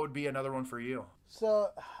for me. What would be another one for you? So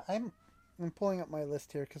I'm pulling up my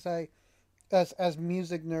list here because as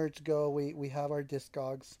music nerds go, we have our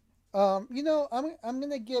Discogs. I'm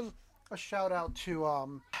gonna give a shout out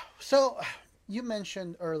to so you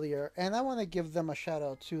mentioned earlier, and I want to give them a shout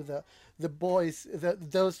out to the boys,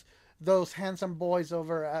 those handsome boys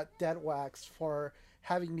over at Dead Wax for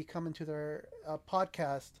having me come into their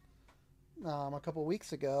podcast a couple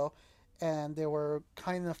weeks ago, and they were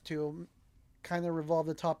kind enough to kind of revolve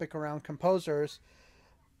the topic around composers.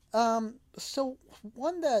 So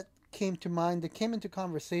one that came to mind, that came into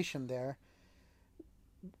conversation there,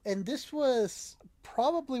 and this was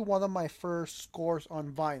probably one of my first scores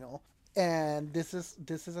on vinyl, and this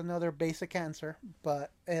is another basic answer,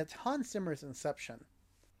 but it's Hans Zimmer's Inception.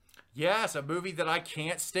 Yes, a movie that I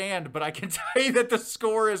can't stand, but I can tell you that the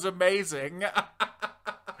score is amazing.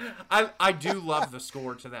 I do love the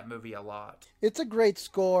score to that movie a lot. It's a great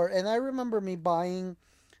score, and I remember me buying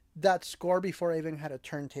that score before I even had a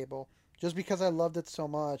turntable, just because I loved it so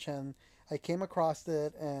much, and I came across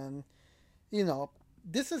it, and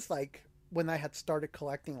this is like when I had started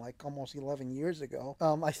collecting, like almost 11 years ago.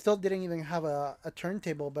 I still didn't even have a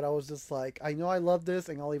turntable, but I was just like, I know I love this,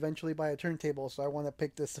 and I'll eventually buy a turntable, so I want to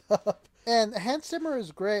pick this up. And Hans Zimmer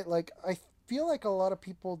is great. Like, I feel like a lot of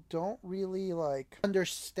people don't really like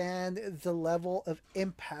understand the level of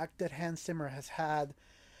impact that Hans Zimmer has had.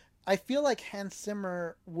 I feel like Hans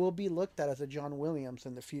Zimmer will be looked at as a John Williams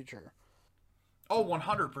in the future. Oh,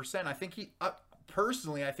 100%. I think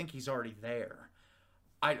personally, I think he's already there.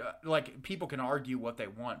 Like, people can argue what they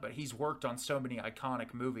want, but he's worked on so many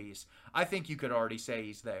iconic movies. I think you could already say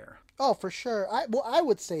he's there. Oh, for sure. I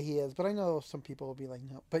would say he is, but I know some people will be like,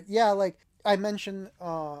 no. But yeah, like I mentioned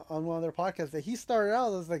on one of their podcasts that he started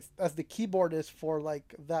out as the keyboardist for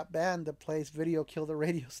like that band that plays Video Kill the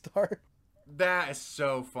Radio Star. That is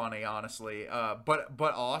so funny, honestly. But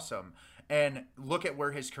awesome. And look at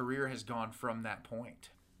where his career has gone from that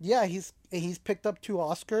point. Yeah, he's picked up 2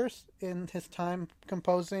 Oscars in his time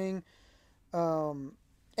composing, and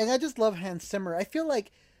I just love Hans Zimmer. I feel like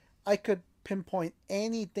I could pinpoint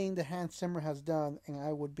anything that Hans Zimmer has done, and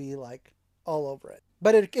I would be like all over it.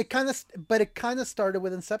 But it kind of started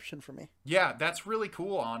with Inception for me. Yeah, that's really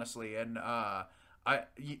cool, honestly. And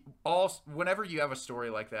whenever you have a story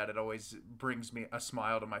like that, it always brings me a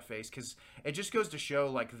smile to my face, because it just goes to show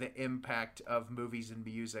like the impact of movies and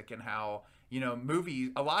music, and how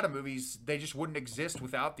a lot of movies, they just wouldn't exist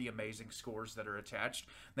without the amazing scores that are attached.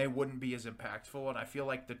 They wouldn't be as impactful, and I feel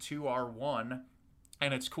like the two are one,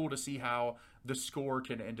 and it's cool to see how the score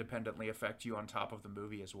can independently affect you on top of the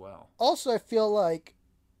movie as well. Also, I feel like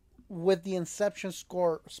with the Inception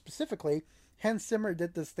score specifically, Hans Zimmer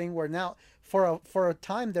did this thing where now, for a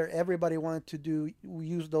time there, everybody wanted to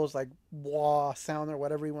use those like wah sound or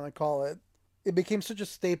whatever you want to call it. It became such a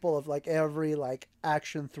staple of like every like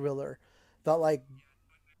action thriller. That like,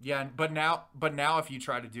 yeah, but now if you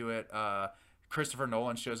try to do it, Christopher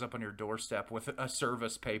Nolan shows up on your doorstep with a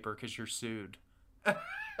service paper because you're sued.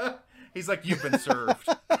 He's like, you've been served.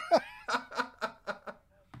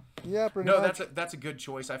 Yeah, pretty much. No, that's a good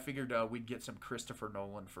choice. I figured we'd get some Christopher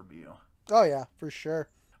Nolan from you. Oh yeah, for sure.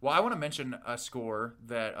 Well, I want to mention a score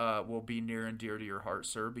that will be near and dear to your heart,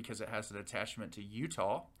 sir, because it has an attachment to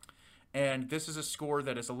Utah. And this is a score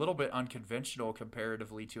that is a little bit unconventional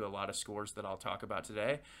comparatively to a lot of scores that I'll talk about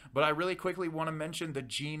today. But I really quickly want to mention the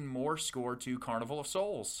Gene Moore score to Carnival of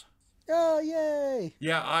Souls. Oh, yay!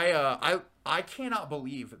 Yeah, I cannot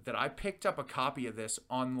believe that I picked up a copy of this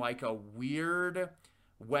on like a weird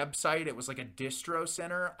website. It was like a distro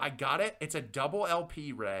center. I got it. It's a double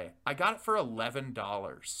LP, Ray. I got it for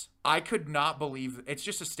 $11. I could not believe it's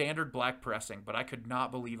just a standard black pressing, but I could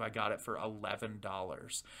not believe I got it for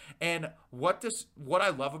 $11. And what I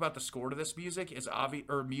love about the score to this music is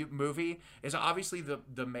movie is obviously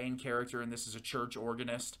the main character, and this is a church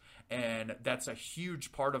organist, and that's a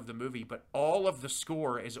huge part of the movie. But all of the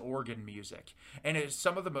score is organ music, and it's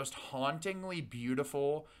some of the most hauntingly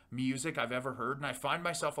beautiful music I've ever heard. And I find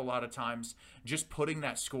myself a lot of times just putting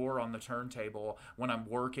that score on the turntable when I'm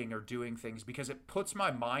working or doing things, because it puts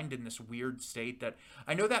my mind in this weird state that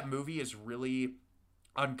I know that movie is really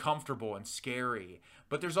uncomfortable and scary,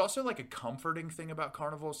 but there's also like a comforting thing about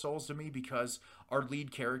Carnival of Souls to me, because our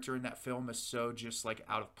lead character in that film is so just like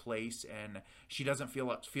out of place, and she doesn't feel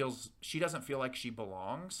like she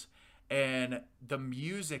belongs. And the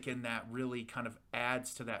music in that really kind of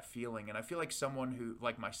adds to that feeling. And I feel like someone who,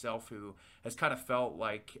 like myself, who has kind of felt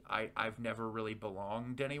like I've never really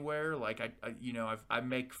belonged anywhere. Like I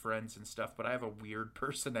make friends and stuff, but I have a weird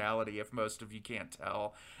personality, if most of you can't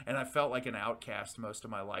tell. And I felt like an outcast most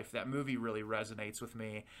of my life. That movie really resonates with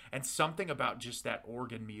me. And something about just that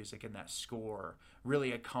organ music and that score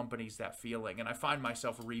really accompanies that feeling. And I find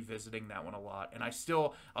myself revisiting that one a lot. And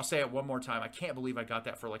I'll say it one more time, I can't believe I got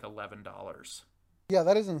that for like $11. Yeah,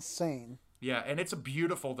 that is insane. Yeah, and it's a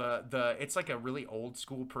beautiful it's like a really old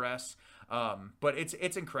school press, but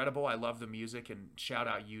it's incredible. I love the music, and shout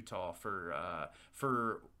out Utah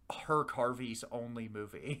for Herc Harvey's only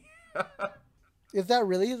movie. Is that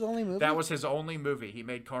really his only movie? That was his only movie. He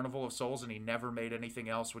made Carnival of Souls, and he never made anything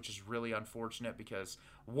else, which is really unfortunate, because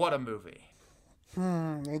what a movie.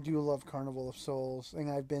 I do love Carnival of Souls, and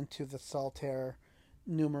I've been to the Saltaire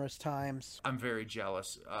numerous times. I'm very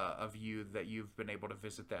jealous of you that you've been able to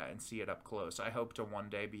visit that and see it up close. I hope to one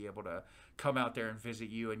day be able to come out there and visit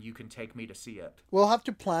you, and you can take me to see it. We'll have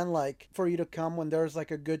to plan like for you to come when there's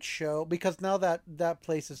like a good show, because now that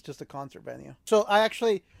place is just a concert venue. So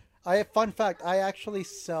fun fact, I actually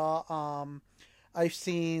saw I've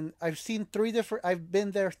seen I've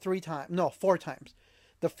been there 4 times.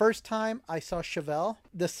 The first time I saw Chevelle.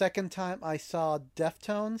 The second time I saw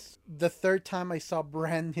Deftones. The third time I saw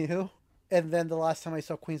Brand New. And then the last time I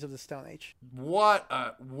saw Queens of the Stone Age. What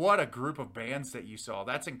a group of bands that you saw.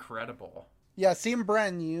 That's incredible. Yeah, seeing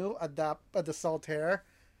Brand New at the Saltaire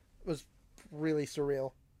was really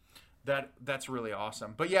surreal. That's really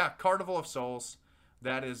awesome. But yeah, Carnival of Souls,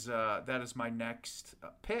 that is my next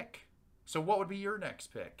pick. So what would be your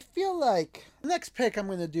next pick? I feel like the next pick I'm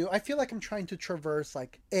going to do, I feel like I'm trying to traverse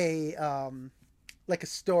like a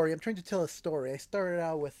story. I'm trying to tell a story. I started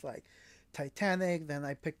out with like Titanic, then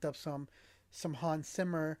I picked up some Hans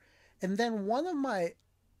Zimmer, and then one of my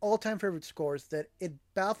all-time favorite scores that it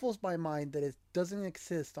baffles my mind that it doesn't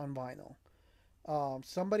exist on vinyl.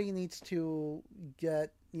 Somebody needs to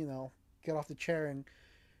get off the chair and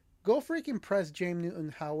go freaking press James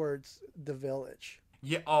Newton Howard's The Village.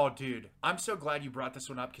 Yeah, oh, dude. I'm so glad you brought this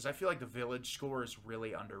one up, because I feel like the Village score is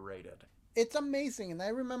really underrated. It's amazing, and I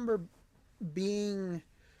remember being,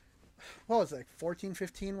 14,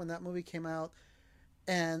 15 when that movie came out,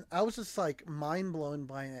 and I was just like mind blown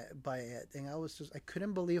by it, and I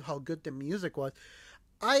couldn't believe how good the music was.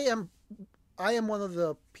 I am one of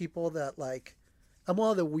the people that I'm one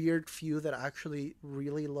of the weird few that actually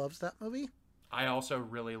really loves that movie. I also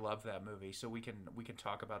really love that movie, so we can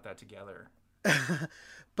talk about that together.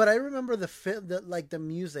 But I remember the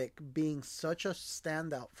music being such a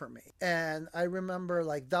standout for me, and I remember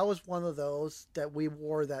that was one of those that we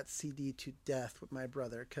wore that CD to death with my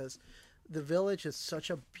brother, because The Village is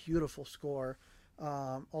such a beautiful score.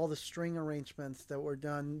 All the string arrangements that were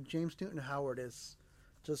done. James Newton Howard is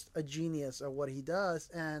just a genius at what he does,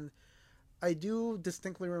 and I do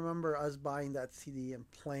distinctly remember us buying that CD and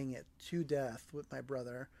playing it to death with my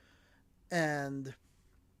brother, and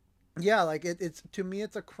yeah, it's to me,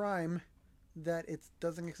 it's a crime that it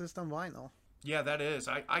doesn't exist on vinyl. Yeah, that is.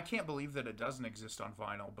 I can't believe that it doesn't exist on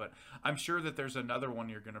vinyl, but I'm sure that there's another one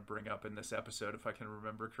you're going to bring up in this episode, if I can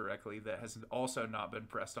remember correctly, that has also not been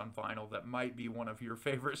pressed on vinyl that might be one of your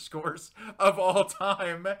favorite scores of all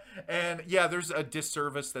time. And yeah, there's a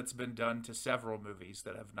disservice that's been done to several movies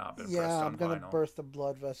that have not been pressed on vinyl. Yeah, I'm going to burst a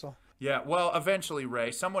blood vessel. Yeah, well, eventually,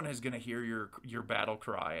 Ray, someone is going to hear your battle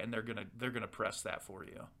cry, and they're gonna press that for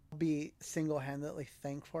you. Be single-handedly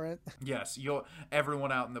thanked for it. Yes,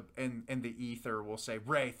 everyone out in the ether will say,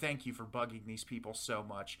 Ray, thank you for bugging these people so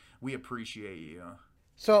much. We appreciate you.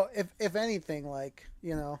 So if anything, like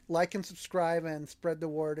and subscribe and spread the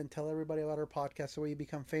word and tell everybody about our podcast so we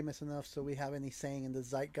become famous enough so we have any saying in the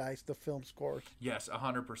zeitgeist of film scores. Yes,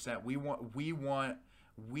 100%. We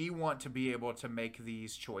want to be able to make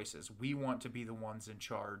these choices. We want to be the ones in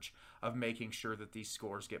charge of making sure that these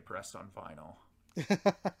scores get pressed on vinyl.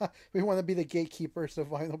 We want to be the gatekeepers of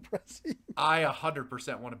vinyl pressing. I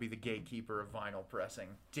 100% want to be the gatekeeper of vinyl pressing.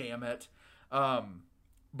 Damn it.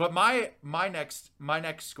 But my next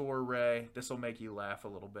score, Ray, this will make you laugh a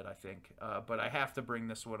little bit, I think. But I have to bring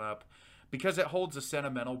this one up because it holds a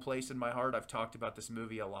sentimental place in my heart. I've talked about this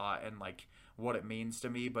movie a lot and like what it means to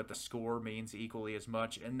me, but the score means equally as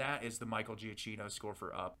much, and that is the Michael Giacchino score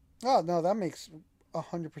for Up. Oh no, that makes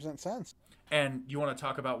 100% sense. And you want to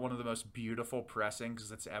talk about one of the most beautiful pressings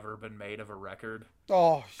that's ever been made of a record?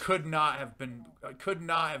 Oh, Could not have been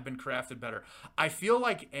crafted better. I feel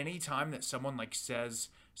like any time that someone like says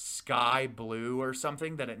sky blue or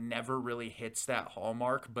something, that it never really hits that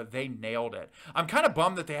hallmark, but they nailed it. I'm kind of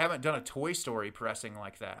bummed that they haven't done a Toy Story pressing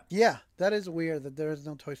like that. yeah, that is weird that there is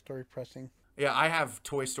no Toy Story pressing. Yeah, I have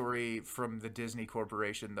Toy Story from the Disney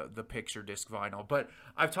Corporation, the picture disc vinyl. But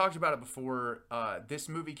I've talked about it before. This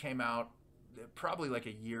movie came out probably like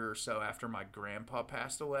a year or so after my grandpa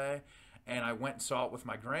passed away. And I went and saw it with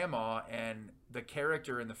my grandma. And the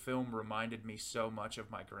character in the film reminded me so much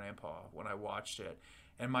of my grandpa when I watched it.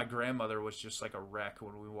 And my grandmother was just like a wreck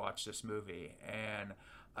when we watched this movie. And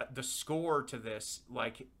the score to this,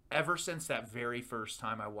 like ever since that very first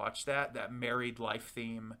time I watched that married life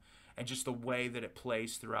theme, and just the way that it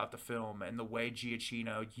plays throughout the film and the way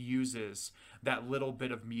Giacchino uses that little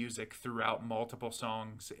bit of music throughout multiple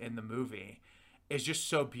songs in the movie is just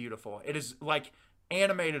so beautiful. It is like,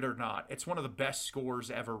 animated or not, it's one of the best scores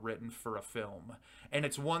ever written for a film. And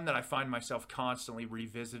it's one that I find myself constantly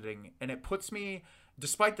revisiting. And it puts me,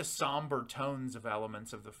 despite the somber tones of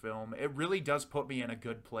elements of the film, it really does put me in a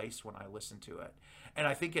good place when I listen to it. And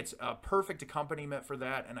I think it's a perfect accompaniment for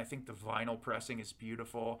that. And I think the vinyl pressing is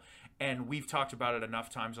beautiful. And we've talked about it enough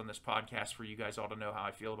times on this podcast for you guys all to know how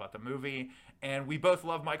I feel about the movie. And we both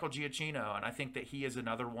love Michael Giacchino. And I think that he is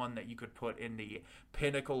another one that you could put in the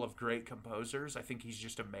pinnacle of great composers. I think he's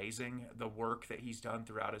just amazing. The work that he's done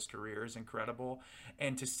throughout his career is incredible.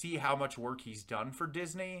 And to see how much work he's done for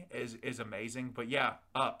Disney is amazing. But yeah,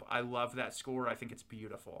 Up. I love that score. I think it's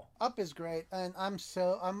beautiful. Up is great, and I'm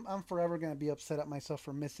forever gonna be upset at myself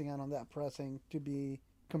for missing out on that pressing. To be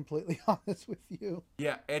completely honest with you.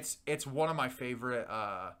 Yeah, it's one of my favorite.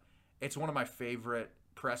 It's one of my favorite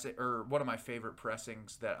one of my favorite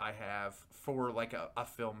pressings that I have for like a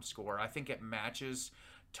film score. I think it matches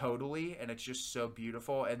totally, and it's just so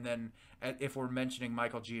beautiful. And then if we're mentioning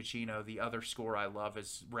Michael Giacchino, the other score I love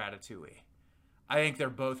is Ratatouille. I think they're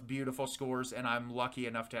both beautiful scores, and I'm lucky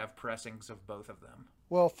enough to have pressings of both of them.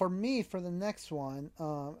 Well, for me, for the next one,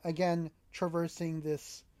 again, traversing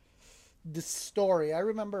this story, I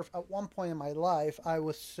remember at one point in my life, I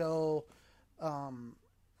was so,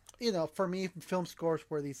 for me, film scores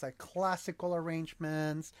were these like classical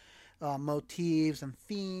arrangements, motifs, and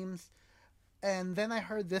themes. And then I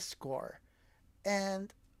heard this score,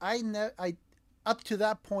 and I up to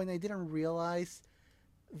that point, I didn't realize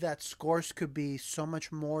that scores could be so much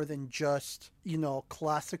more than just,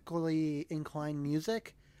 classically inclined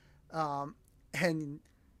music. And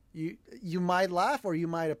you might laugh or you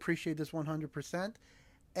might appreciate this 100%.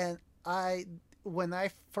 And when I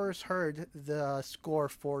first heard the score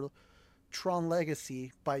for Tron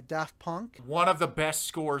Legacy by Daft Punk, one of the best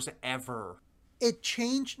scores ever. It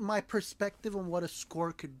changed my perspective on what a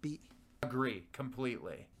score could be. Agree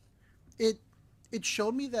completely. It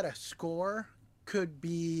showed me that a score could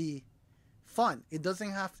be fun. It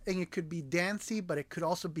doesn't have, and it could be dancey, but it could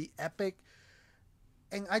also be epic.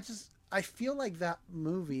 And I feel like that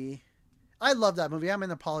movie, I love that movie. I'm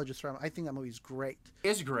an apologist for it. I think that movie's great.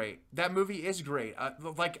 Is great. That movie is great.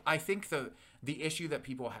 I think the issue that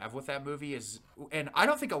people have with that movie is, and I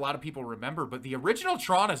don't think a lot of people remember, but the original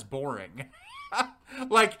Tron is boring.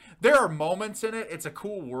 Like, there are moments in it. It's a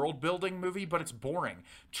cool world building movie, but it's boring.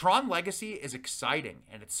 Tron Legacy is exciting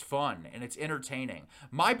and it's fun and it's entertaining.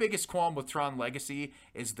 My biggest qualm with Tron Legacy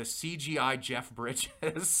is the CGI Jeff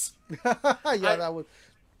Bridges. That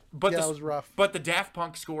was rough. But the Daft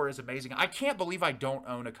Punk score is amazing. I can't believe I don't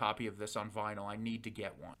own a copy of this on vinyl. I need to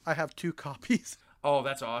get one. I have 2 copies. Oh,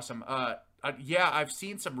 that's awesome. Yeah, I've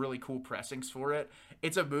seen some really cool pressings for it.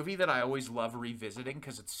 It's a movie that I always love revisiting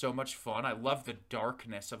because it's so much fun. I love the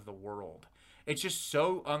darkness of the world. It's just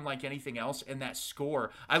so unlike anything else. And that score,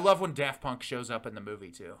 I love when Daft Punk shows up in the movie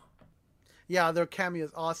too. Yeah, their cameo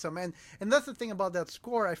is awesome. And that's the thing about that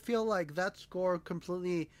score. I feel like that score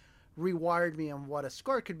completely rewired me on what a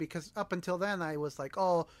score could be, because up until then I was like,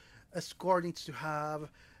 oh, a score needs to have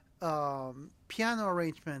piano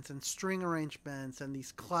arrangements and string arrangements and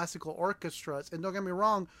these classical orchestras. And don't get me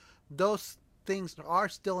wrong, those things are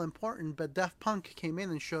still important, but Daft Punk came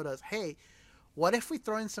in and showed us, hey, what if we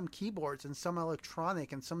throw in some keyboards and some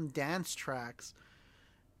electronic and some dance tracks?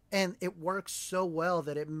 And it works so well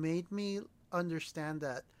that it made me understand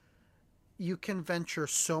that you can venture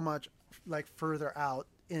so much like further out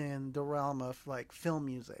in the realm of like film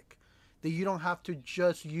music, that you don't have to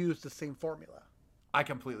just use the same formula. I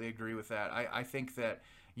completely agree with that. I think that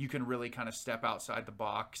you can really kind of step outside the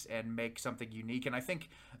box and make something unique. And I think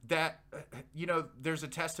that, there's a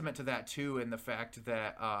testament to that too, in the fact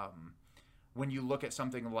that when you look at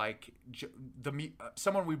something like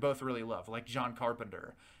someone we both really love, like John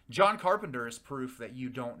Carpenter. John Carpenter is proof that you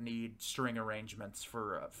don't need string arrangements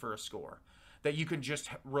for a score, that you can just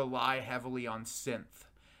rely heavily on synth,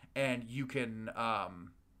 and you can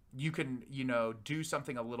do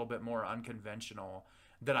something a little bit more unconventional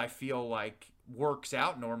that I feel like works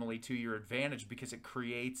out normally to your advantage, because it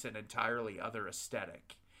creates an entirely other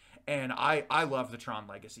aesthetic. And I love the Tron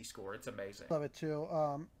Legacy score. It's amazing. Love it too.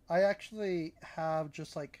 I actually have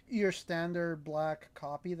just like your standard black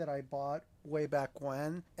copy that I bought way back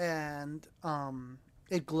when, and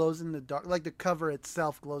it glows in the dark. Like the cover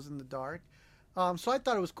itself glows in the dark. So I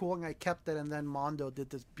thought it was cool, and I kept it. And then Mondo did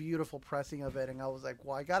this beautiful pressing of it, and I was like,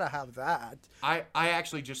 "Well, I gotta have that." I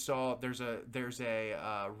actually just saw there's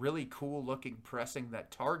a really cool looking pressing that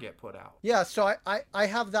Target put out. Yeah, so I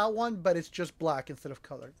have that one, but it's just black instead of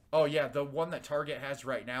colored. Oh yeah, the one that Target has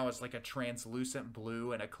right now is like a translucent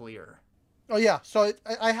blue and a clear. Oh yeah, so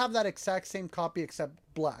I have that exact same copy except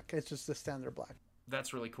black. It's just the standard black.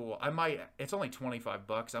 That's really cool. It's only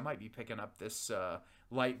 $25. I might be picking up this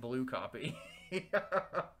light blue copy.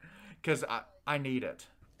 Because I need it.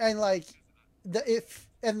 And like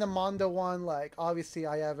the Mondo one, like obviously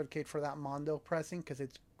I advocate for that Mondo pressing because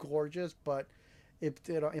it's gorgeous, but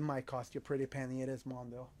it might cost you a pretty penny. It is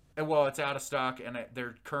Mondo. And well, it's out of stock, and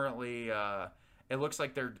they're currently it looks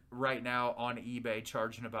like they're right now on eBay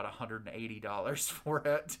charging about $180 for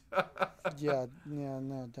it. yeah,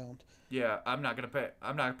 no, don't. Yeah, I'm not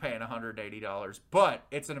paying $180, but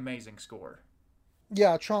it's an amazing score.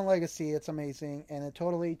 Yeah, Tron Legacy, it's amazing, and it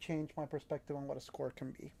totally changed my perspective on what a score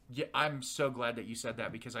can be. Yeah, I'm so glad that you said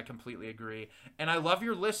that, because I completely agree. And I love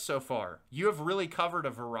your list so far. You have really covered a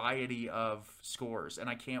variety of scores, and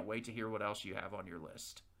I can't wait to hear what else you have on your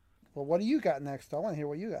list. Well, what do you got next? I want to hear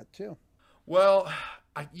what you got, too. Well,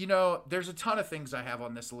 there's a ton of things I have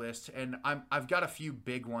on this list, and I've got a few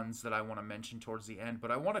big ones that I want to mention towards the end, but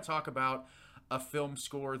I want to talk about a film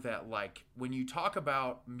score that, like, when you talk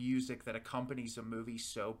about music that accompanies a movie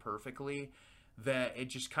so perfectly that it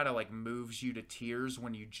just kind of like moves you to tears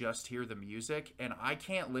when you just hear the music. And I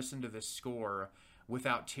can't listen to this score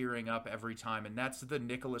without tearing up every time, and that's the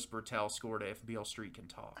Nicholas Britell score to If Beale Street Can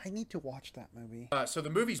Talk. I need to watch that movie. So the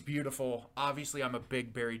movie's beautiful. Obviously, I'm a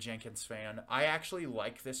big Barry Jenkins fan. I actually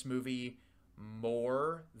like this movie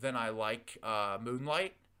more than I like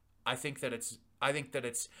Moonlight. I think that it's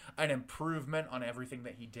an improvement on everything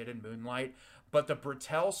that he did in Moonlight. But the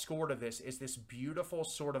Britell score to this is this beautiful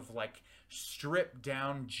sort of like stripped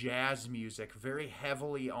down jazz music, very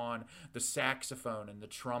heavily on the saxophone and the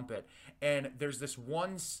trumpet. And there's this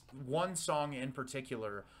one song in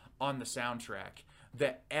particular on the soundtrack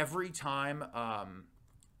that every time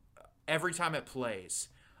it plays,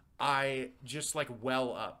 I just like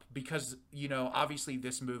well up, because obviously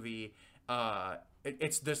this movie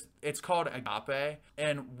it's called Agape,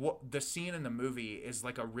 and the scene in the movie is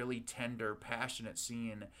like a really tender, passionate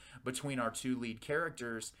scene between our two lead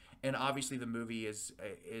characters. And obviously the movie is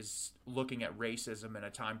looking at racism in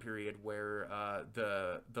a time period where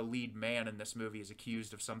the lead man in this movie is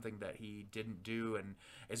accused of something that he didn't do and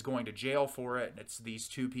is going to jail for it. And it's these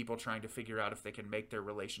two people trying to figure out if they can make their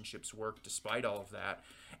relationships work despite all of that.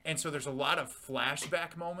 And so there's a lot of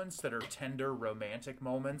flashback moments that are tender, romantic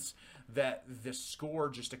moments that the score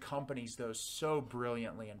just accompanies those so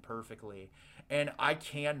brilliantly and perfectly. And I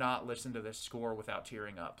cannot listen to this score without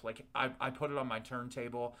tearing up. Like, I put it on my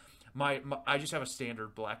turntable. I just have a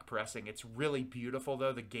standard black pressing. It's really beautiful,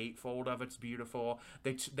 though. The gatefold of it's beautiful.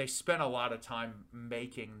 They spent a lot of time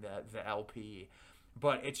making the LP,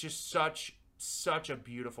 but it's just such a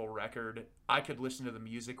beautiful record. I could listen to the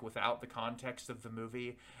music without the context of the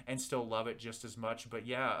movie and still love it just as much. But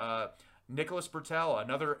yeah, Nicholas Britell,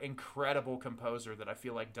 another incredible composer that I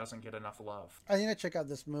feel like doesn't get enough love. I need to check out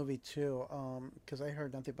this movie too, because I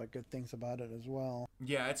heard nothing but good things about it as well.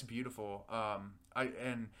 Yeah, it's beautiful.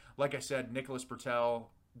 And like I said, Nicholas Britell,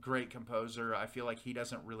 great composer. I feel like he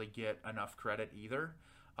doesn't really get enough credit either.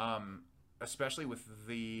 Especially with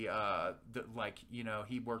the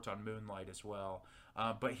he worked on Moonlight as well.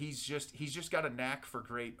 But he's just got a knack for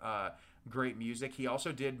great music. He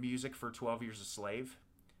also did music for 12 Years a Slave.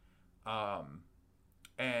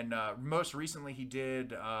 And most recently he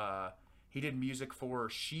did music for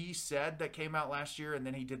She Said that came out last year, and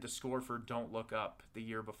then he did the score for Don't Look Up the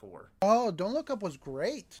year before. Oh, Don't Look Up was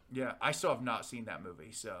great. Yeah, I still have not seen that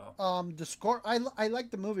movie, so. The score, I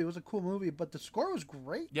liked the movie. It was a cool movie, but the score was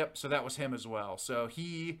great. Yep, so that was him as well. So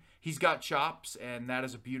he's got chops, and that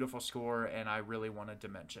is a beautiful score, and I really wanted to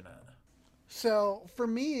mention it. So for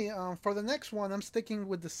me, for the next one, I'm sticking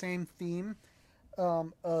with the same theme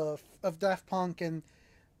of Daft Punk, and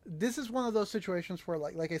this is one of those situations where,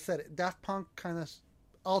 like I said, Daft Punk kind of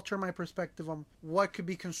alter my perspective on what could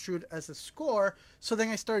be construed as a score. So then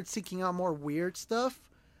I started seeking out more weird stuff,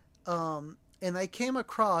 and I came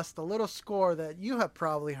across the little score that you have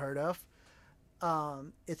probably heard of.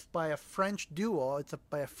 It's by a French duo.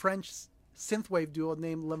 By a French synthwave duo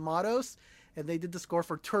named Les Matos, and they did the score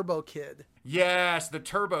for Turbo Kid. Yes, the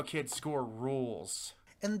Turbo Kid score rules.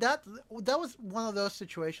 And that was one of those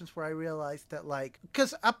situations where I realized that, like,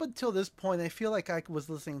 because up until this point, I feel like I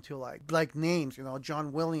was listening to like names,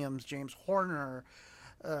 John Williams, James Horner,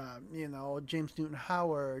 James Newton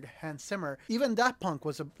Howard, Hans Zimmer. Even Daft Punk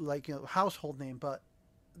was a household name, but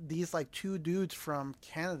these like two dudes from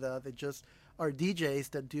Canada that just are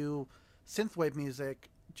DJs that do synthwave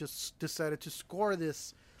music just decided to score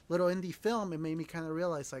this little indie film. It made me kind of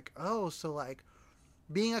realize, like, oh, so like,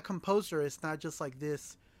 being a composer is not just like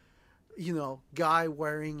this, guy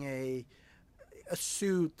wearing a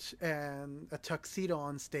suit and a tuxedo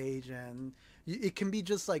on stage, and it can be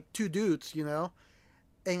just like two dudes,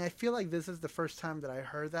 And I feel like this is the first time that I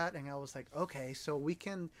heard that, and I was like, okay, so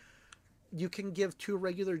you can give two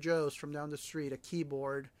regular Joes from down the street a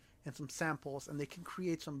keyboard and some samples, and they can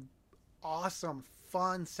create some awesome,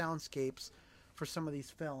 fun soundscapes for some of these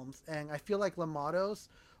films. And I feel like Les Matos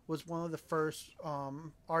was one of the first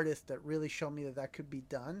artists that really showed me that could be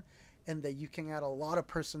done, and that you can add a lot of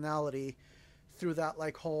personality through that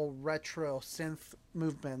like whole retro synth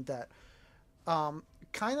movement that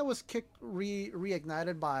kind of was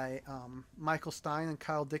reignited by Michael Stein and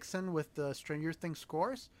Kyle Dixon with the Stranger Things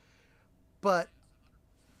scores, but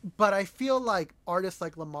I feel like artists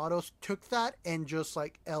like Les Matos took that and just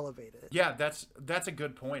like elevated it. Yeah, that's a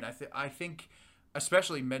good point. I think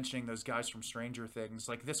especially mentioning those guys from Stranger Things,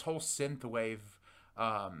 like this whole synthwave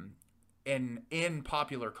in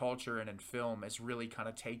popular culture and in film is really kind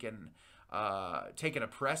of taken a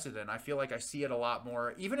precedent. I feel like I see it a lot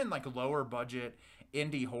more, even in like lower budget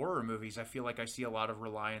indie horror movies. I feel like I see a lot of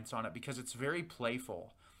reliance on it because it's very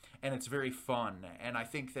playful and it's very fun, and I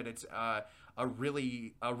think that it's a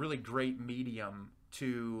really great medium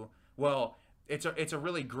to, well, it's a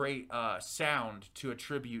really great sound to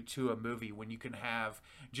attribute to a movie when you can have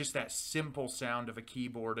just that simple sound of a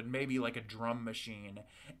keyboard and maybe like a drum machine,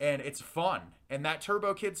 and it's fun. And that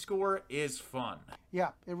Turbo Kid score is fun.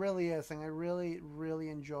 Yeah, it really is, and I really, really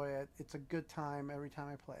enjoy it. It's a good time every time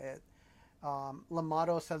I play it. Les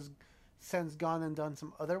Matos has since gone and done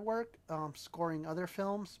some other work, scoring other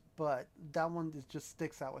films, but that one just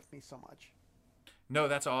sticks out with me so much. No,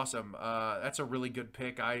 that's awesome. That's a really good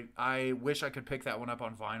pick. I wish I could pick that one up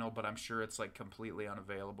on vinyl, but I'm sure it's like completely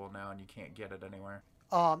unavailable now and you can't get it anywhere.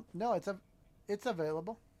 No, it's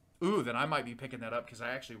available. Ooh, then I might be picking that up because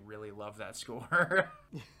I actually really love that score.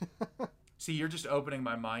 See, you're just opening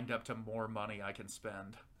my mind up to more money I can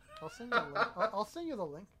spend. I'll send you the link. I'll send you the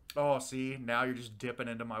link. Oh, see, now you're just dipping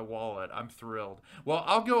into my wallet. I'm thrilled. Well,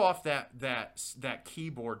 I'll go off that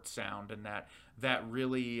keyboard sound and that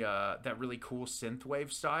really cool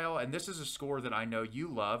synthwave style. And this is a score that I know you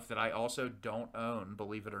love that I also don't own,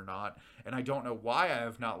 believe it or not. And I don't know why I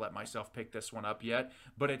have not let myself pick this one up yet.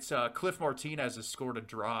 But it's Cliff Martinez's score to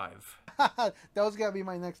Drive. That was gonna be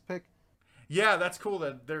my next pick. Yeah, that's cool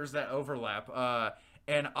that there's that overlap.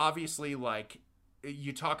 And obviously, like,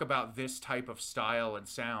 you talk about this type of style and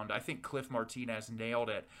sound, I think Cliff Martinez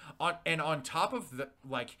nailed it. On top of the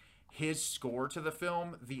like his score to the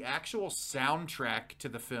film, the actual soundtrack to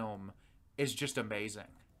the film is just amazing.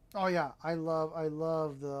 Oh yeah, I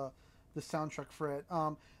love the soundtrack for it.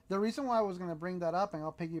 The reason why I was going to bring that up, and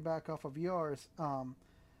I'll piggyback off of yours,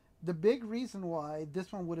 the big reason why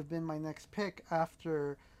this one would have been my next pick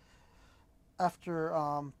after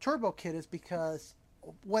Turbo Kid is because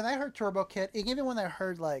when I heard Turbo Kid, and even when I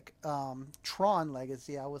heard like Tron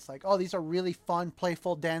Legacy, I was like, oh, these are really fun,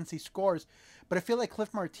 playful, dancey scores. But I feel like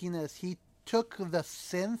Cliff Martinez, he took the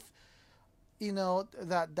synth,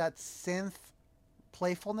 that synth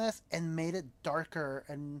playfulness and made it darker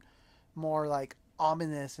and more like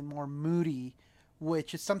ominous and more moody,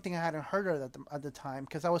 which is something I hadn't heard of at the time,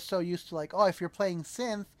 because I was so used to like, oh, if you're playing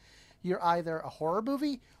synth, you're either a horror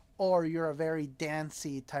movie or you're a very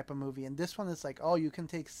dancey type of movie. And this one is like, oh, you can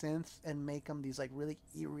take synths and make them these like really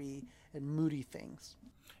eerie and moody things.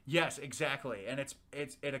 Yes, exactly, and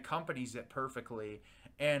it accompanies it perfectly.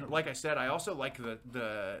 And like I said, I also like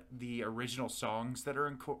the original songs that are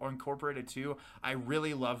incorporated too. I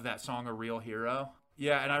really love that song "A Real Hero."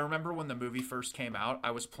 Yeah, and I remember when the movie first came out,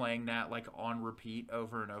 I was playing that like on repeat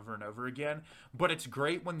over and over and over again. But it's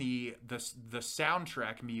great when the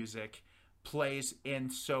soundtrack music plays in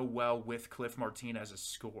so well with Cliff Martinez's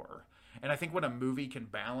score. And I think when a movie can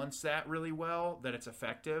balance that really well, that it's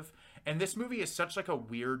effective. And this movie is such like a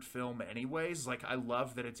weird film anyways. Like I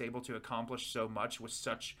love that it's able to accomplish so much with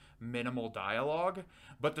such minimal dialogue,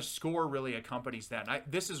 but the score really accompanies that. And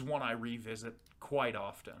this is one I revisit quite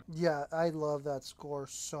often. Yeah, I love that score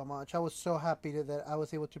so much. I was so happy that I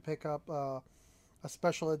was able to pick up a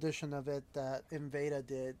special edition of it that Invada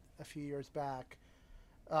did a few years back,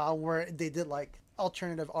 where they did like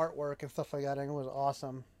alternative artwork and stuff like that, and it was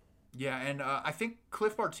awesome. Yeah, and I think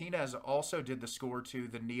Cliff Martinez also did the score to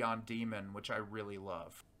The Neon Demon, which I really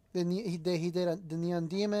love. He did the Neon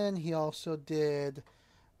Demon. He also did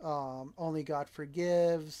Only God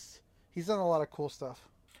Forgives. He's done a lot of cool stuff.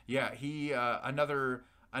 Yeah, he another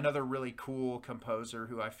really cool composer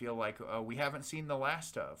who I feel like we haven't seen the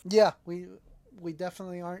last of. Yeah, we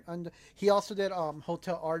definitely aren't under. He also did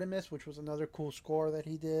Hotel Artemis, which was another cool score that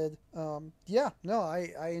he did. Yeah, no,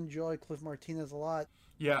 I enjoy Cliff Martinez a lot.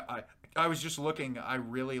 Yeah, I was just looking. I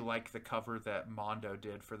really like the cover that Mondo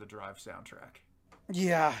did for the Drive soundtrack.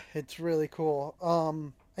 Yeah, it's really cool.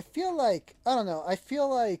 I feel like, I don't know, I feel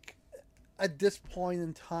like at this point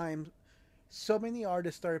in time, so many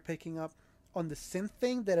artists started picking up on the synth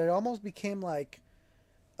thing that it almost became like,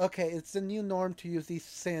 okay, it's the new norm to use these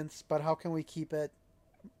synths, but how can we keep it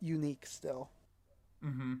unique still?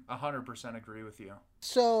 100% agree with you.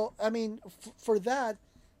 So, I mean, for that,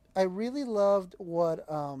 I really loved what,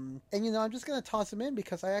 and I'm just going to toss him in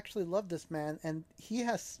because I actually love this man, and he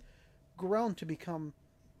has grown to become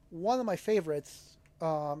one of my favorites,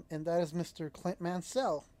 and that is Mr. Clint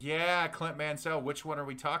Mansell. Yeah, Clint Mansell. Which one are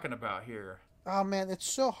we talking about here? Oh man, it's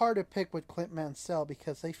so hard to pick with Clint Mansell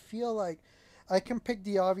because I feel like I can pick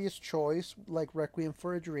the obvious choice, like Requiem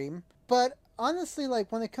for a Dream, but honestly,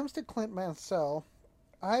 like when it comes to Clint Mansell,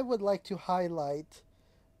 I would like to highlight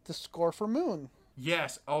the score for Moon.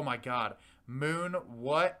 Yes. Oh my God. Moon.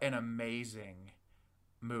 What an amazing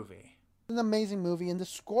movie. An amazing movie, and the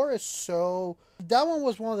score is so. That one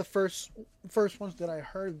was one of the first ones that I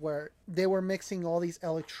heard where they were mixing all these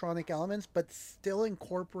electronic elements, but still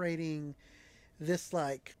incorporating this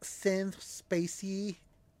like synth spacey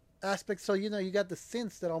aspect. So you got the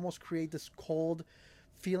synths that almost create this cold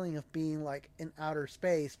feeling of being like in outer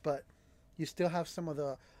space, but you still have some of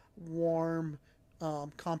the warm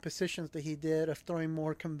compositions that he did of throwing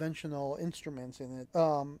more conventional instruments in it.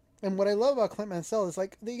 And what I love about Clint Mansell is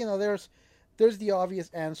like there's the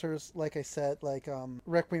obvious answers, like I said, like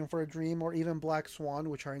Requiem for a Dream or even Black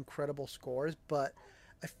Swan, which are incredible scores. But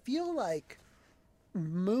I feel like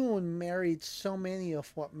Moon married so much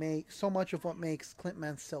of what makes Clint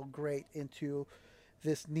Mansell great into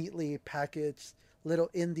this neatly packaged little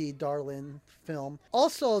indie darling film.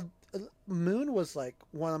 Also, Moon was like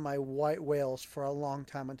one of my white whales for a long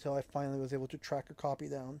time until I finally was able to track a copy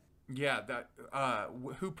down. Yeah, that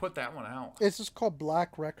who put that one out? It's just called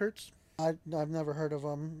Black Records. I've never heard of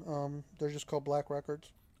them. They're just called Black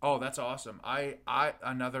Records. Oh, that's awesome. I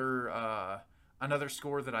another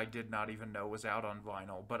score that I did not even know was out on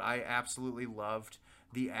vinyl, but I absolutely loved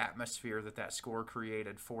the atmosphere that score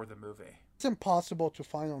created for the movie. It's impossible to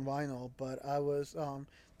find on vinyl, but I was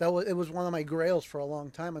it was one of my grails for a long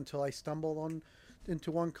time until I stumbled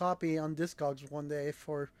into one copy on Discogs one day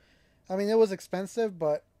I mean, it was expensive,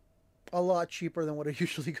 but a lot cheaper than what it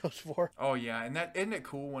usually goes for. Oh yeah, and isn't it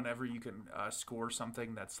cool whenever you can score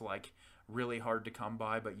something that's like really hard to come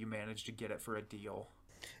by, but you manage to get it for a deal.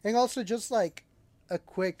 And also, just like a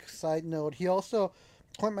quick side note,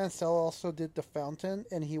 Clint Mansell also did The Fountain,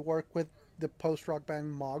 and he worked with the post-rock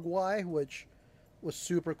band Mogwai, which was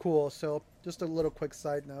super cool. So just a little quick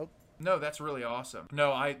side note. No, that's really awesome.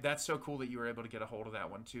 No, that's so cool that you were able to get a hold of that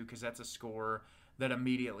one too, because that's a score that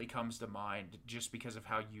immediately comes to mind just because of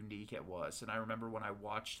how unique it was. And I remember when I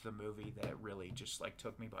watched the movie that really just like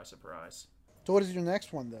took me by surprise. So what is your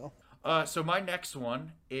next one though? So my next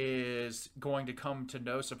one is going to come to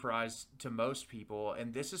no surprise to most people,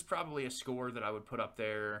 and this is probably a score that I would put up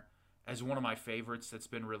there as one of my favorites that's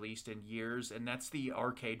been released in years, and that's the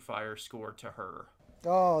Arcade Fire score to Her.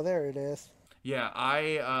 Oh, there it is. Yeah,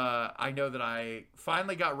 I know that I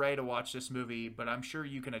finally got Ray to watch this movie, but I'm sure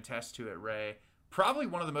you can attest to it, Ray. Probably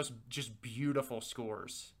one of the most just beautiful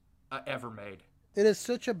scores ever made. It is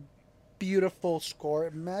such a beautiful score.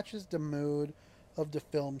 It matches the mood of the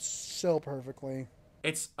film so perfectly.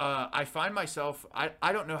 It's I find myself,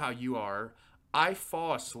 I don't know how you are. I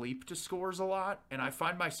fall asleep to scores a lot, and I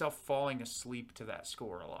find myself falling asleep to that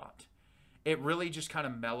score a lot. It really just kind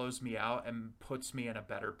of mellows me out and puts me in a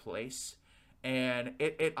better place. And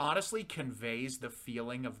it honestly conveys the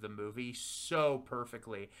feeling of the movie so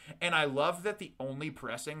perfectly. And I love that the only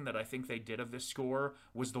pressing that I think they did of this score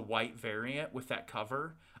was the white variant with that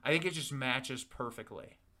cover. I think it just matches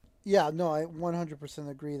perfectly. Yeah, no, I 100%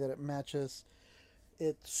 agree that it matches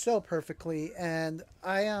it so perfectly. And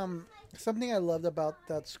something I loved about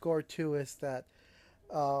that score too is that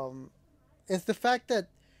is the fact that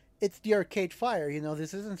it's the Arcade Fire. You know,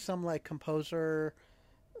 this isn't some like composer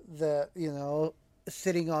that, you know,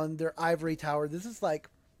 sitting on their ivory tower. This is like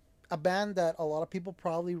a band that a lot of people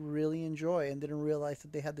probably really enjoy and didn't realize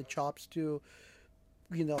that they had the chops to,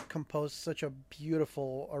 you know, compose such a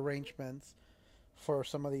beautiful arrangements for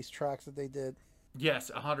some of these tracks that they did.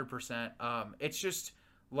 Yes, 100%. It's just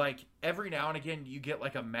like every now and again you get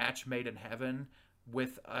like a match made in heaven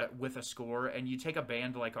with a score, and you take a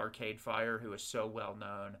band like Arcade Fire, who is so well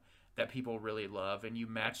known that people really love, and you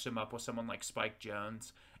match them up with someone like Spike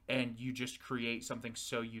Jonze, and you just create something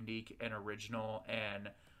so unique and original. And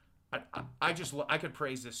I could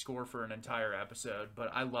praise this score for an entire episode, but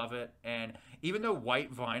I love it. And even though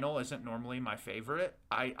white vinyl isn't normally my favorite,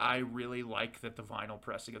 I really like that the vinyl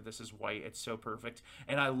pressing of this is white. It's so perfect.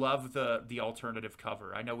 And I love the alternative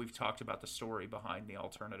cover. I know we've talked about the story behind the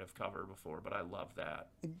alternative cover before, but I love that.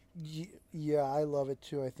 Yeah, I love it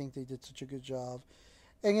too. I think they did such a good job.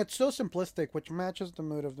 And it's so simplistic, which matches the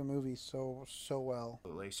mood of the movie so well.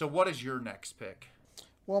 Absolutely. So what is your next pick?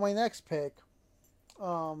 Well, my next pick,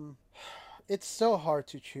 it's so hard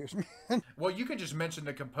to choose, man. Well, you can just mention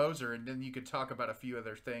the composer, and then you could talk about a few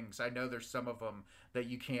other things. I know there's some of them that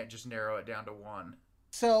you can't just narrow it down to one.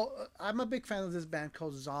 So I'm a big fan of this band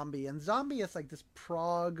called Zombie, and Zombie is like this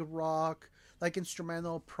prog rock, like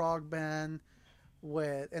instrumental prog band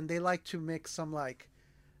and they like to mix some like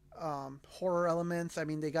horror elements. I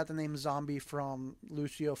mean, they got the name Zombie from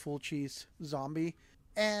Lucio Fulci's Zombie,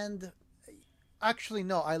 and actually,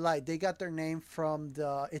 no, I lied. They got their name from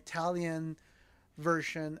the Italian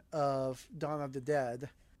version of Dawn of the Dead.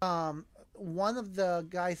 One of the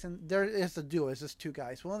guys there is a duo. It's just two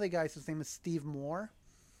guys. One of the guys, his name is Steve Moore,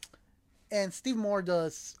 and Steve Moore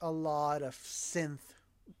does a lot of synth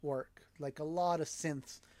work, like a lot of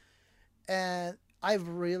synths, and I've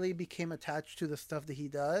really became attached to the stuff that he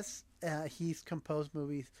does. He's composed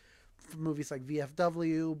movies like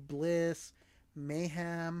VFW, Bliss,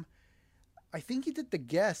 Mayhem. I think he did The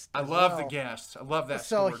Guest. I love The Guest. I love that.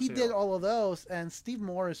 So he did all of those, and Steve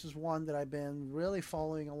Morris is one that I've been really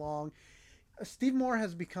following along. Steve Moore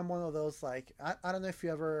has become one of those, like, I don't know if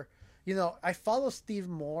you ever, you know, I follow Steve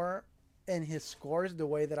Moore and his scores the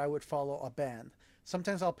way that I would follow a band.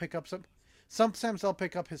 Sometimes I'll pick up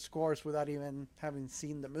his scores without even having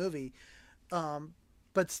seen the movie.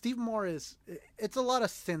 But Steve Moore it's a lot of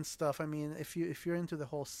synth stuff. I mean, if you're into the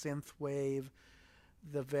whole synth wave,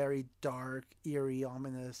 the very dark, eerie,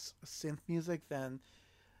 ominous synth music, then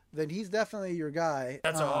he's definitely your guy.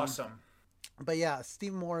 That's awesome. But yeah,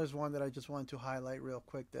 Steve Moore is one that I just wanted to highlight real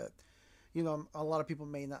quick that, you know, a lot of people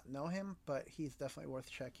may not know him, but he's definitely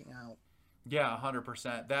worth checking out. Yeah,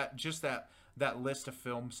 100%. That list of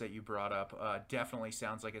films that you brought up definitely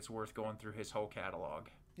sounds like it's worth going through his whole catalog.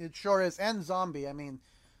 It sure is. And Zombie, I mean,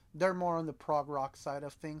 they're more on the prog rock side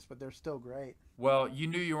of things, but they're still great. Well, you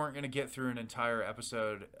knew you weren't going to get through an entire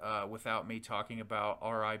episode without me talking about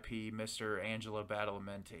R.I.P. Mr. Angelo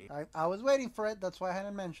Badalamenti. I was waiting for it. That's why I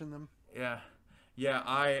hadn't mentioned them. Yeah.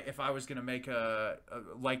 If I was going to make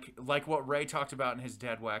like what Ray talked about in his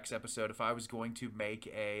Dead Wax episode, if I was going to make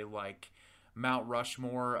a like Mount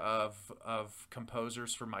Rushmore of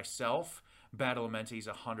composers for myself, Badalamenti's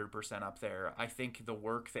 100% up there. I think the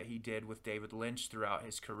work that he did with David Lynch throughout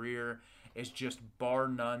his career is just bar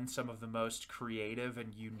none some of the most creative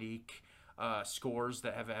and unique scores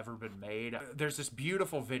that have ever been made. There's this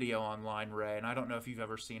beautiful video online, Ray, and I don't know if you've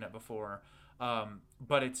ever seen it before,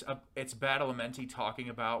 but it's Badalamenti talking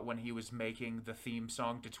about when he was making the theme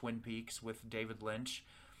song to Twin Peaks with David Lynch,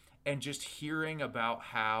 and just hearing about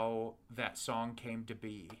how that song came to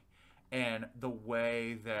be and the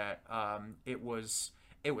way that it was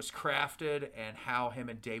crafted and how him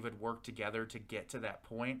and David worked together to get to that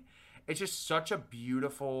point. It's just such a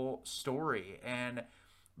beautiful story. And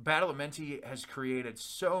Badalamenti has created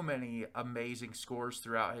so many amazing scores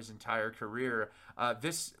throughout his entire career.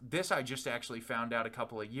 This I just actually found out a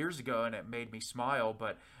couple of years ago, and it made me smile.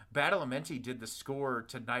 But Badalamenti did the score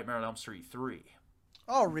to Nightmare on Elm Street 3,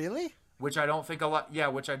 Oh, really? which I don't think a lot. Yeah,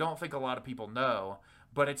 which I don't think a lot of people know.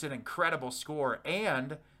 But it's an incredible score,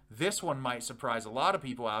 and this one might surprise a lot of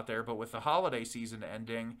people out there. But with the holiday season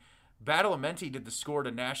ending, Badalamenti did the score to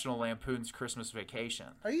National Lampoon's Christmas Vacation.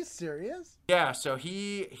 Are you serious? Yeah, so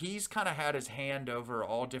he's kind of had his hand over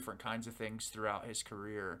all different kinds of things throughout his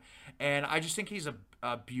career. And I just think he's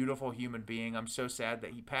a beautiful human being. I'm so sad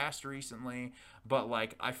that he passed recently, but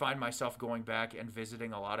like I find myself going back and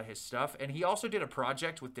visiting a lot of his stuff. And he also did a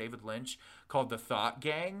project with David Lynch called The Thought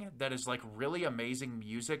Gang that is like really amazing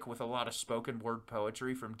music with a lot of spoken word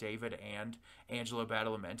poetry from David and Angelo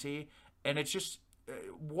Badalamenti. And it's just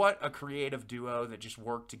what a creative duo that just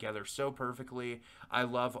worked together so perfectly. I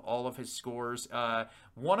love all of his scores.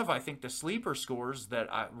 One of, I think, the sleeper scores that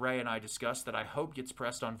Ray and I discussed that I hope gets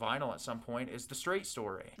pressed on vinyl at some point is The Straight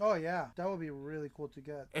Story. Oh, yeah. That would be really cool to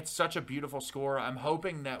get. It's such a beautiful score. I'm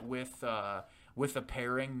hoping that with the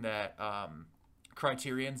pairing that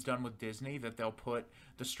Criterion's done with Disney, that they'll put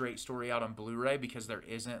The Straight Story out on Blu-ray, because there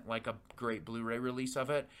isn't like a great Blu-ray release of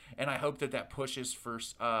it, and I hope that pushes for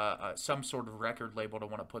some sort of record label to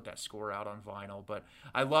want to put that score out on vinyl. But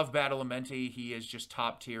I love Badalamenti. He is just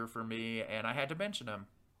top tier for me, and I had to mention him.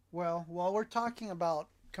 Well, while we're talking about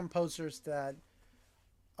composers that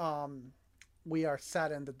we are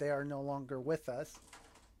saddened that they are no longer with us,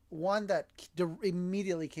 one that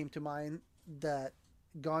immediately came to mind that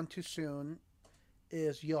gone too soon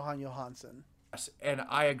is Jóhann Jóhannsson. And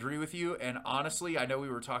I agree with you. And honestly, I know we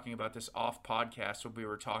were talking about this off podcast when we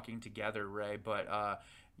were talking together, Ray, but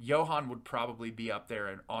Johann would probably be up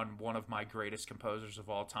there on one of my greatest composers of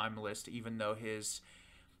all time list, even though his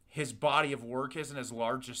body of work isn't as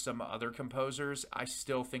large as some other composers. I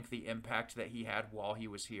still think the impact that he had while he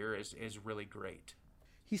was here is really great.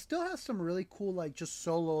 He still has some really cool, like, just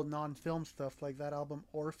solo non-film stuff, like that album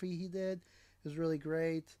Orphe he did is really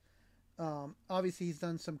great. Obviously, he's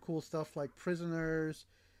done some cool stuff like Prisoners,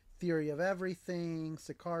 Theory of Everything,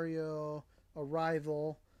 Sicario,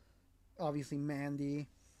 Arrival, obviously Mandy.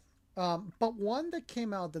 But one that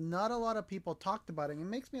came out that not a lot of people talked about, and it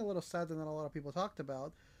makes me a little sad that not a lot of people talked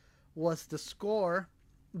about, was the score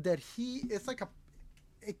that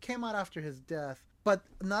it came out after his death. But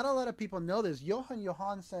not a lot of people know this. Jóhann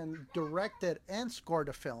Jóhannsson directed and scored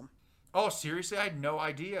a film. Oh, seriously? I had no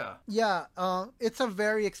idea. Yeah, it's a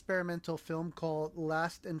very experimental film called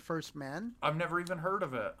Last and First Man. I've never even heard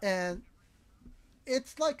of it. And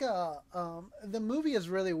it's like the movie is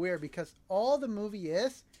really weird because all the movie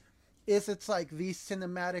is it's like these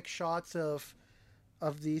cinematic shots of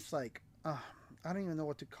these like, I don't even know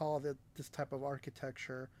what to call this type of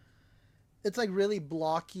architecture. It's like really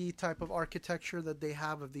blocky type of architecture that they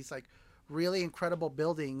have of these like really incredible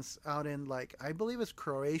buildings out in, like, I believe it's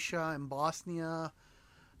Croatia and Bosnia.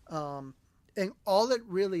 And all it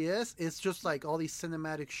really is just like all these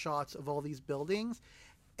cinematic shots of all these buildings.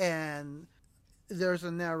 And there's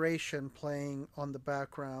a narration playing on the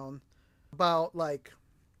background about like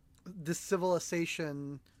the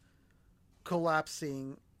civilization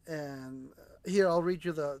collapsing. And here, I'll read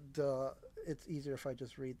you the it's easier if I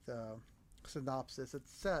just read the synopsis. It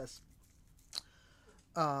says,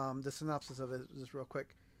 the synopsis of it, just real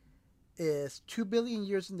quick, is 2 billion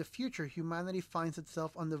years in the future, humanity finds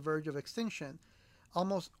itself on the verge of extinction.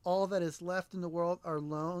 Almost all that is left in the world are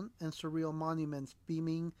lone and surreal monuments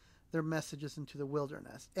beaming their messages into the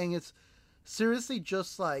wilderness. And it's seriously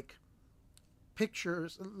just like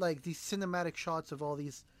pictures, like these cinematic shots of all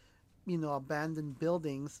these, abandoned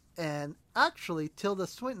buildings. And actually, Tilda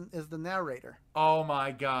Swinton is the narrator. Oh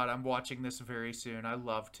my God, I'm watching this very soon. I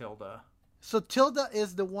love Tilda. So Tilda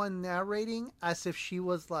is the one narrating as if she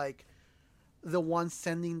was like the one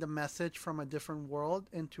sending the message from a different world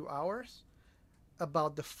into ours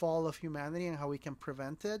about the fall of humanity and how we can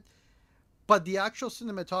prevent it. But the actual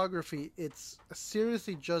cinematography, it's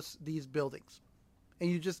seriously just these buildings. And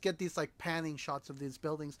you just get these like panning shots of these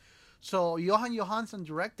buildings. So Jóhann Jóhannsson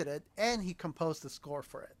directed it and he composed the score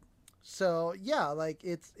for it. So yeah, like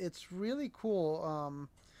it's really cool.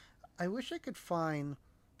 I wish I could find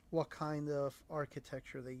what kind of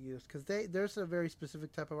architecture they used, because there's a very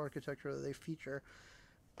specific type of architecture that they feature,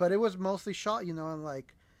 but it was mostly shot, in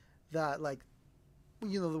like that, like,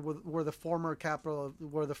 where the former capital,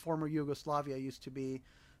 where the former Yugoslavia used to be.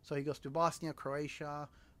 So he goes to Bosnia, Croatia,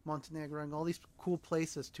 Montenegro, and all these cool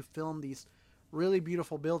places to film these really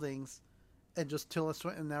beautiful buildings, and just Tilda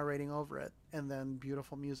Swinton narrating over it, and then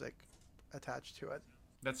beautiful music attached to it.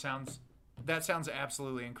 That sounds That sounds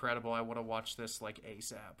absolutely incredible. I want to watch this like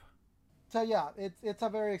ASAP. So yeah, it's a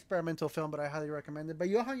very experimental film, but I highly recommend it. But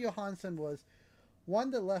Johan Johansson was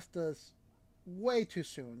one that left us way too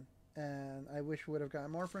soon, and I wish we would have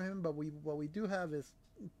gotten more from him. But what we do have is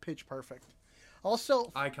Pitch Perfect.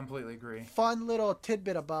 Also, I completely agree. fun little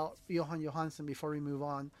tidbit about Johan Johansson before we move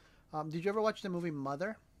on. Did you ever watch the movie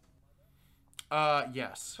Mother?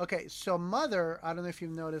 Yes. Okay, so Mother, I don't know if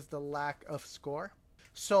you've noticed the lack of score.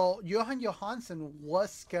 So Johan Johansson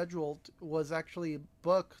was actually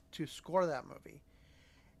booked to score that movie.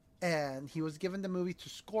 And he was given the movie to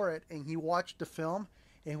score it, and he watched the film,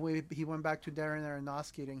 and he went back to Darren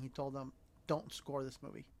Aronofsky, and he told him, don't score this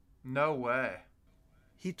movie. No way.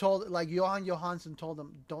 He told, like, Johan Johansson told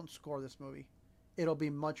him, don't score this movie. It'll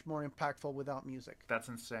be much more impactful without music. That's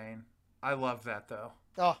insane. I love that, though.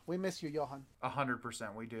 Oh, we miss you, Johan.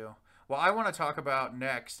 100% we do. Well, I want to talk about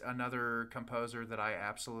next another composer that I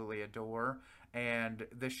absolutely adore, and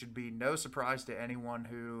this should be no surprise to anyone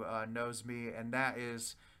who knows me, and that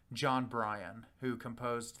is John Bryan, who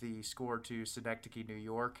composed the score to Synecdoche, New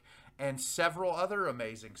York, and several other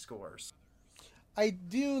amazing scores. I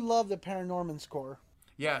do love the Paranorman score.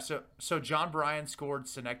 Yeah, so John Bryan scored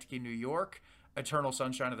Synecdoche, New York, Eternal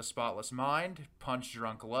Sunshine of the Spotless Mind, Punch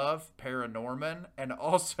Drunk Love, Paranorman, and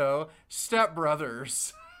also Step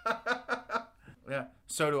Brothers. Yeah,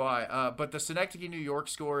 so do I. But the Synecdoche, New York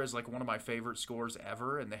score is like one of my favorite scores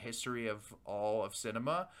ever in the history of all of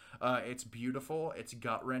cinema. It's beautiful. It's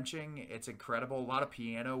gut-wrenching. It's incredible. A lot of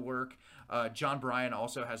piano work. John Bryan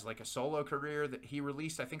also has like a solo career that he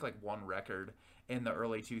released, I think, like one record in the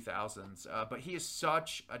early 2000s. But he is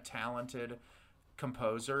such a talented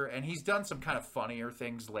composer, and he's done some kind of funnier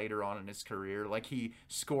things later on in his career. Like he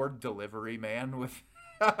scored Delivery Man with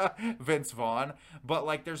Vince Vaughn, but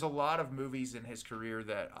like there's a lot of movies in his career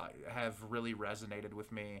that have really resonated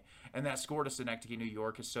with me, and that score to Synecdoche, New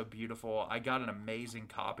York is so beautiful. I got an amazing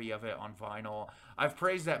copy of it on vinyl. I've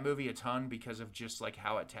praised that movie a ton because of just like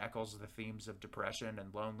how it tackles the themes of depression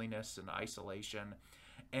and loneliness and isolation,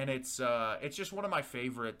 and it's just one of my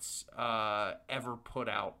favorites ever put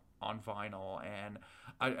out on vinyl, and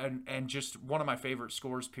just one of my favorite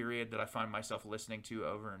scores, period, that I find myself listening to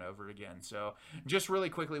over and over again. So just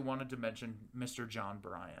really quickly wanted to mention Mr. John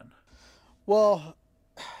Bryan. Well,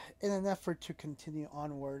 in an effort to continue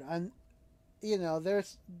onward, and you know, there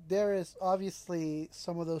is obviously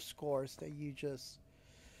some of those scores that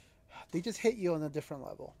they just hit you on a different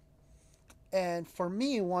level. And for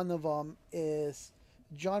me, one of them is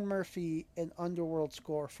John Murphy and Underworld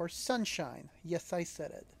score for Sunshine. Yes, I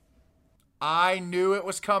said it. I knew it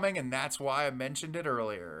was coming, and that's why I mentioned it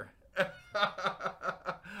earlier.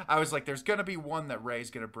 I was like, there's going to be one that Ray's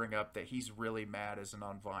going to bring up that he's really mad isn't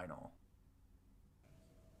on vinyl.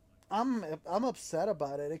 I'm upset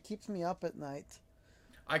about it. It keeps me up at night.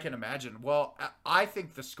 I can imagine. Well, I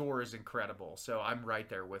think the score is incredible, so I'm right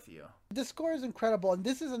there with you. The score is incredible, and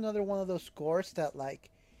this is another one of those scores that, like,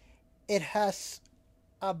 it has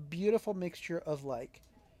a beautiful mixture of, like,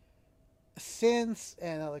 synths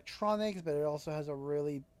and electronics, but it also has a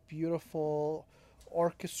really beautiful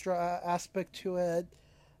orchestra aspect to it.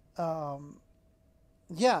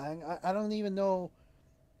 Yeah, I don't even know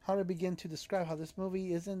how to begin to describe how this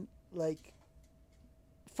movie isn't, like,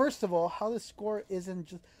 first of all, how the score isn't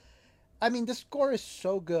just, I mean, the score is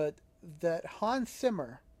so good that Hans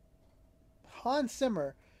Zimmer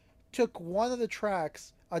took one of the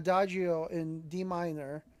tracks, Adagio in D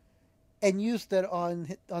minor, and used it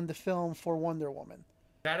on the film for Wonder Woman.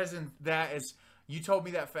 That is you told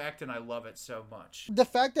me that fact, and I love it so much. The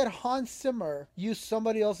fact that Hans Zimmer used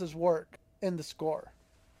somebody else's work in the score.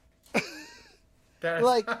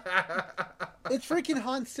 Like, it's freaking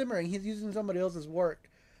Hans Zimmer, and he's using somebody else's work.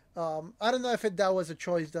 I don't know if that was a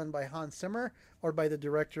choice done by Hans Zimmer or by the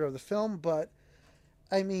director of the film, but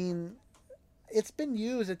I mean, it's been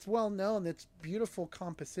used, it's well known, it's beautiful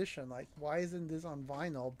composition. Like, why isn't this on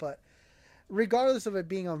vinyl? But regardless of it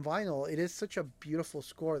being on vinyl, it is such a beautiful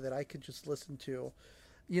score that I could just listen to.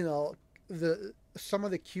 You know, some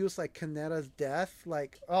of the cues, like Canetta's Death,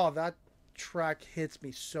 like, oh, that track hits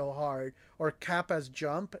me so hard. Or Kappa's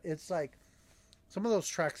Jump, it's like, some of those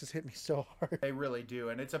tracks just hit me so hard. They really do,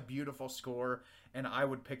 and it's a beautiful score, and I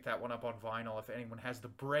would pick that one up on vinyl if anyone has the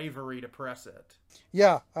bravery to press it.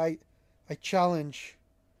 Yeah, I challenge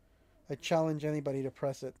anybody to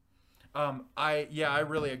press it. I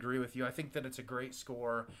really agree with you. I think that it's a great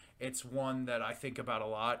score. It's one that I think about a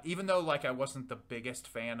lot. Even though, like, I wasn't the biggest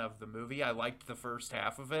fan of the movie, I liked the first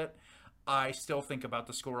half of it, I still think about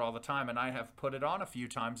the score all the time, and I have put it on a few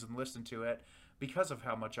times and listened to it because of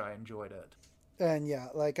how much I enjoyed it. And yeah,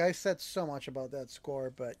 like I said so much about that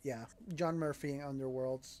score, but yeah, John Murphy,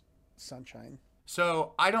 Underworld's Sunshine.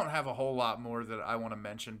 So I don't have a whole lot more that I want to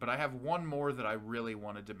mention, but I have one more that I really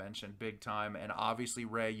wanted to mention big time. And obviously,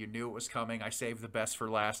 Ray, you knew it was coming. I saved the best for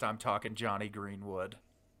last. I'm talking Johnny Greenwood.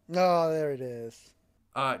 Oh, there it is.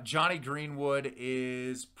 Johnny Greenwood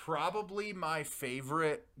is probably my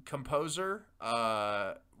favorite composer,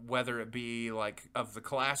 whether it be like of the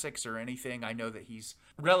classics or anything. I know that he's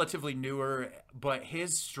relatively newer, but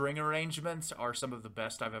his string arrangements are some of the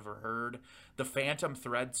best I've ever heard. The Phantom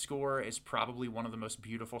Thread score is probably one of the most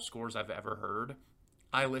beautiful scores I've ever heard.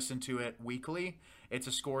 I listen to it weekly. It's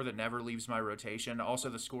a score that never leaves my rotation. Also,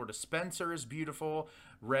 the score to Spencer is beautiful.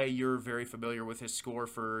 Ray, you're very familiar with his score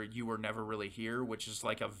for You Were Never Really Here, which is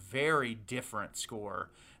like a very different score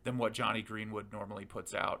than what Johnny Greenwood normally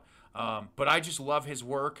puts out. But I just love his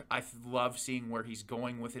work. I love seeing where he's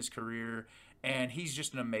going with his career. And he's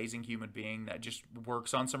just an amazing human being that just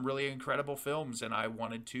works on some really incredible films. And I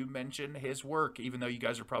wanted to mention his work, even though you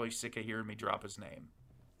guys are probably sick of hearing me drop his name.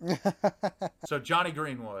 So Johnny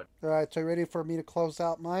Greenwood. All right, so you ready for me to close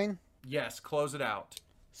out mine? Yes, close it out.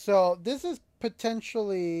 So this is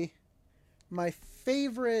potentially my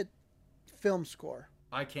favorite film score.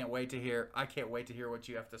 I can't wait to hear what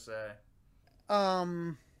you have to say.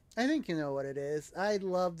 I think you know what it is. I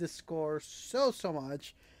love this score so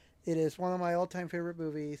much. It is one of my all-time favorite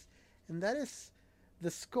movies, and that is the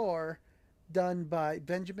score done by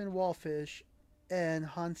Benjamin Wallfisch and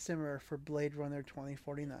Hans Zimmer for Blade Runner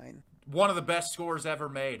 2049. One of the best scores ever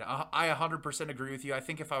made. I 100% agree with you. I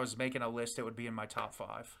think if I was making a list, it would be in my top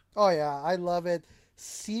 5. Oh yeah, I love it.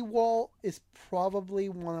 Seawall is probably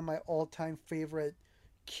one of my all-time favorite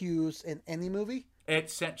cues in any movie.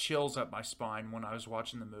 It sent chills up my spine when I was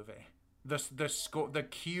watching the movie. The score, the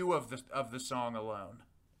cue of the song alone.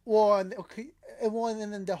 Well, and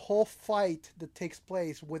then the whole fight that takes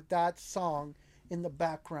place with that song in the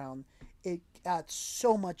background, it adds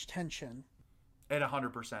so much tension. It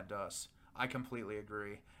 100% does. I completely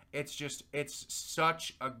agree. It's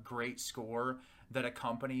such a great score that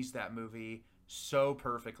accompanies that movie so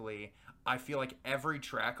perfectly. I feel like every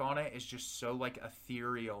track on it is just so like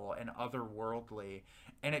ethereal and otherworldly,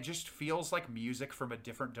 and it just feels like music from a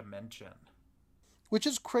different dimension. Which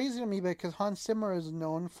is crazy to me because Hans Zimmer is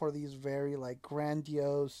known for these very like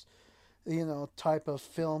grandiose, type of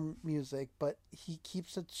film music, but he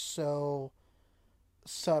keeps it so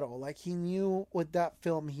subtle. Like he knew with that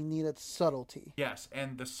film he needed subtlety. Yes,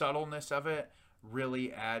 and the subtleness of it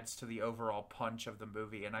really adds to the overall punch of the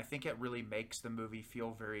movie, and I think it really makes the movie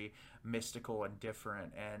feel very mystical and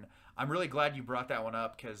different. And I'm really glad you brought that one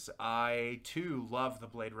up because I too love the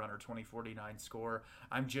Blade Runner 2049 score.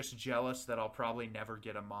 I'm just jealous that I'll probably never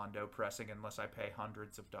get a Mondo pressing unless I pay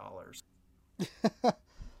hundreds of dollars.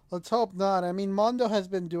 Let's hope not. I mean, Mondo has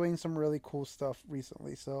been doing some really cool stuff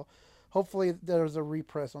recently, so hopefully there's a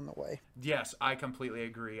repress on the way. Yes, I completely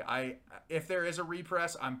agree. If there is a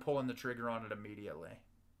repress, I'm pulling the trigger on it immediately.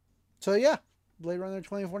 So yeah, Blade Runner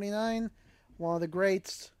 2049, one of the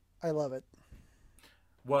greats. I love it.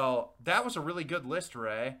 Well, that was a really good list,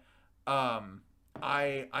 Ray.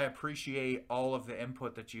 I appreciate all of the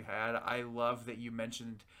input that you had. I love that you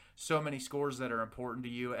mentioned so many scores that are important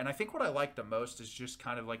to you. And I think what I like the most is just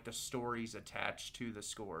kind of like the stories attached to the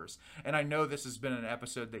scores. And I know this has been an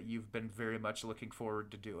episode that you've been very much looking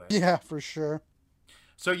forward to doing. Yeah, for sure.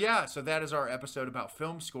 So that is our episode about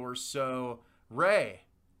film scores. So, Ray,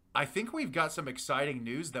 I think we've got some exciting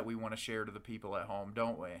news that we want to share to the people at home,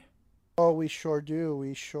 don't we? Oh, we sure do.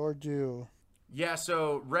 We sure do. Yeah,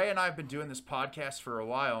 so Ray and I have been doing this podcast for a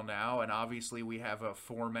while now, and obviously we have a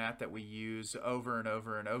format that we use over and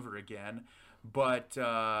over and over again. But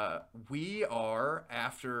we are,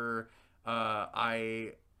 after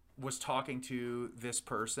I was talking to this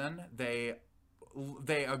person, they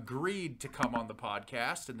agreed to come on the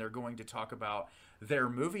podcast, and they're going to talk about their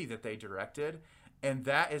movie that they directed. And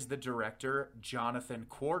that is the director, Jonathan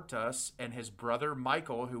Quartas, and his brother,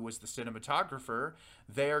 Michael, who was the cinematographer.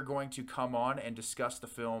 They are going to come on and discuss the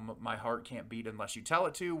film My Heart Can't Beat Unless You Tell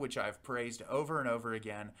It To, which I've praised over and over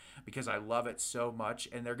again because I love it so much.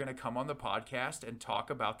 And they're going to come on the podcast and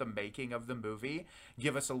talk about the making of the movie,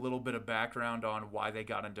 give us a little bit of background on why they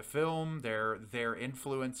got into film, their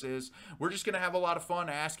influences. We're just going to have a lot of fun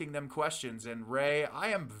asking them questions. And Ray, I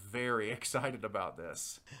am very excited about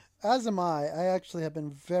this. As am I. I actually have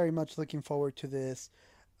been very much looking forward to this.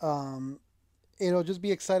 It'll just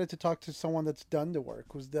be excited to talk to someone that's done the work,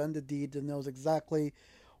 who's done the deed, that knows exactly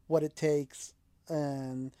what it takes.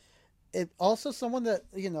 And it also someone that,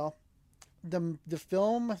 the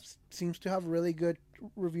film seems to have really good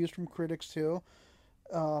reviews from critics too.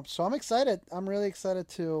 So I'm excited. I'm really excited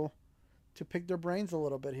to pick their brains a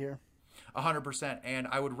little bit here. 100%. And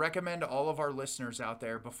I would recommend all of our listeners out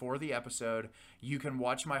there before the episode, you can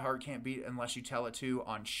watch My Heart Can't Beat Unless You Tell It To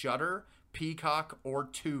on Shudder, Peacock, or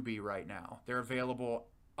Tubi right now. They're available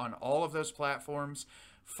on all of those platforms.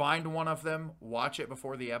 Find one of them, watch it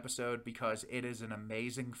before the episode because it is an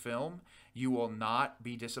amazing film. You will not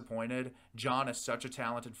be disappointed. John is such a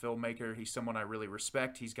talented filmmaker. He's someone I really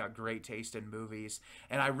respect. He's got great taste in movies.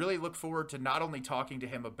 And I really look forward to not only talking to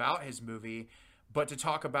him about his movie, but to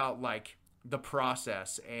talk about like the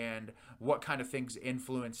process and what kind of things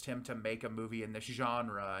influenced him to make a movie in this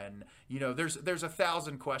genre. And there's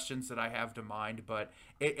 1,000 questions that I have to mind, but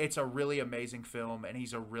it's a really amazing film and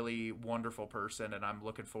he's a really wonderful person, and I'm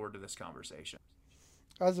looking forward to this conversation.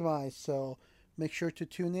 As am I. So make sure to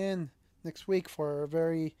tune in next week for a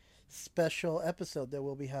very special episode that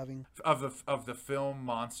we'll be having of the Film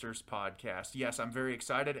Monsters podcast. Yes, I'm very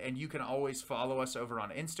excited, and you can always follow us over on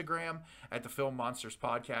Instagram at the Film Monsters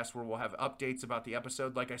podcast, where we'll have updates about the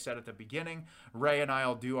episode. Like I said at the beginning, Ray and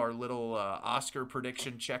I'll do our little Oscar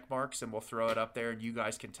prediction check marks, and we'll throw it up there, and you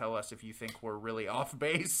guys can tell us if you think we're really off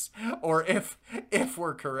base or if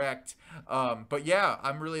we're correct. But yeah,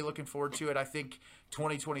 I'm really looking forward to it. I think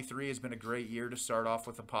 2023 has been a great year to start off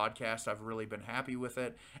with a podcast. I've really been happy with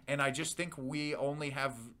it. And I just think we only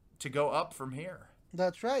have to go up from here.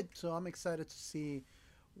 That's right. So I'm excited to see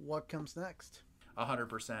what comes next.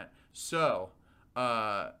 100%. So,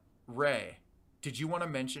 Ray, did you want to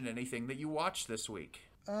mention anything that you watched this week?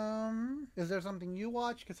 Is there something you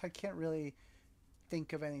watch? Because I can't really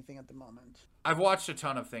think of anything at the moment. I've watched a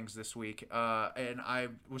ton of things this week, and I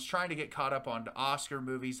was trying to get caught up on Oscar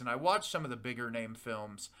movies, and I watched some of the bigger name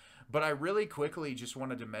films, but I really quickly just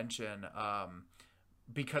wanted to mention,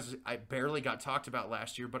 because I barely got talked about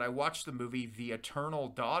last year, but I watched the movie The Eternal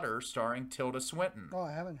Daughter starring Tilda Swinton. Oh,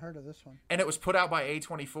 I haven't heard of this one. And it was put out by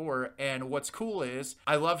A24, and what's cool is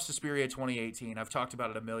I love Suspiria 2018. I've talked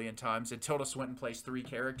about it a million times, and Tilda Swinton plays 3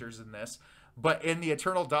 characters in this. But in The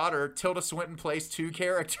Eternal Daughter, Tilda Swinton plays 2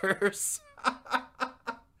 characters.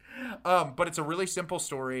 But it's a really simple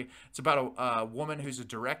story. It's about a woman who's a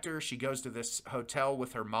director. She goes to this hotel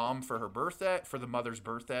with her mom for her birthday, for the mother's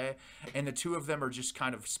birthday. And the two of them are just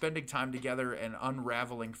kind of spending time together and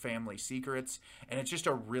unraveling family secrets. And it's just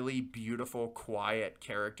a really beautiful, quiet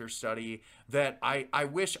character study that I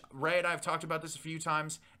wish, Ray and I have talked about this a few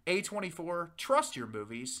times. A24, trust your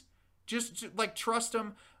movies. Just like trust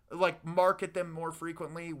them. Like market them more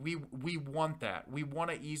frequently. We want that. We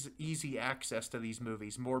want easy access to these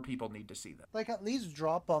movies. More people need to see them. Like at least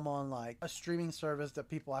drop them on like a streaming service that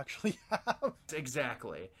people actually have.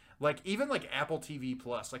 Exactly. Like even like Apple TV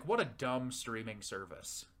Plus. Like what a dumb streaming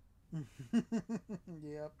service.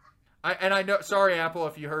 Yep. I know. Sorry, Apple,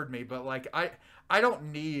 if you heard me, but like I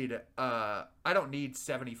don't need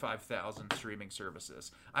 75,000 streaming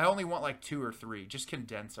services. I only want like 2 or 3. Just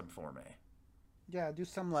condense them for me. Yeah, do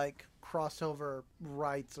some like crossover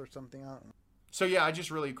rights or something. I don't know. So yeah, I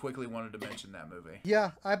just really quickly wanted to mention that movie.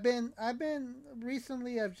 Yeah, I've been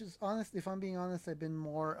recently. I've just honestly, if I'm being honest, I've been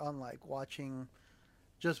more on like watching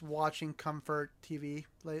comfort TV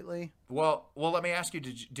lately. Well, let me ask you: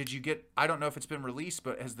 Did you get? I don't know if it's been released,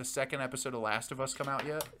 but has the second episode of Last of Us come out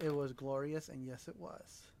yet? It was glorious, and yes, it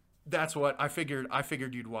was. That's what I figured. I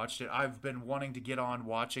figured you'd watched it. I've been wanting to get on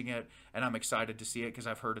watching it, and I'm excited to see it because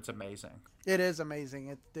I've heard it's amazing. It is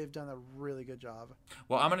amazing. They've done a really good job.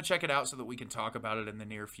 Well, I'm going to check it out so that we can talk about it in the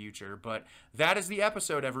near future. But that is the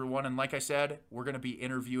episode, everyone. And like I said, we're going to be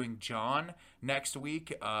interviewing John next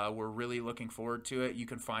week. We're really looking forward to it. You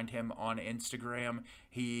can find him on Instagram.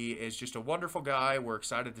 He is just a wonderful guy. We're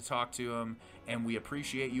excited to talk to him, and we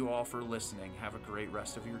appreciate you all for listening. Have a great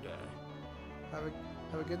rest of your day. Have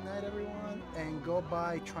a good night, everyone, and go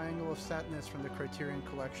buy Triangle of Sadness from the Criterion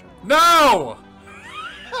Collection. No!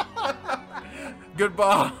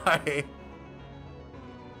 Goodbye.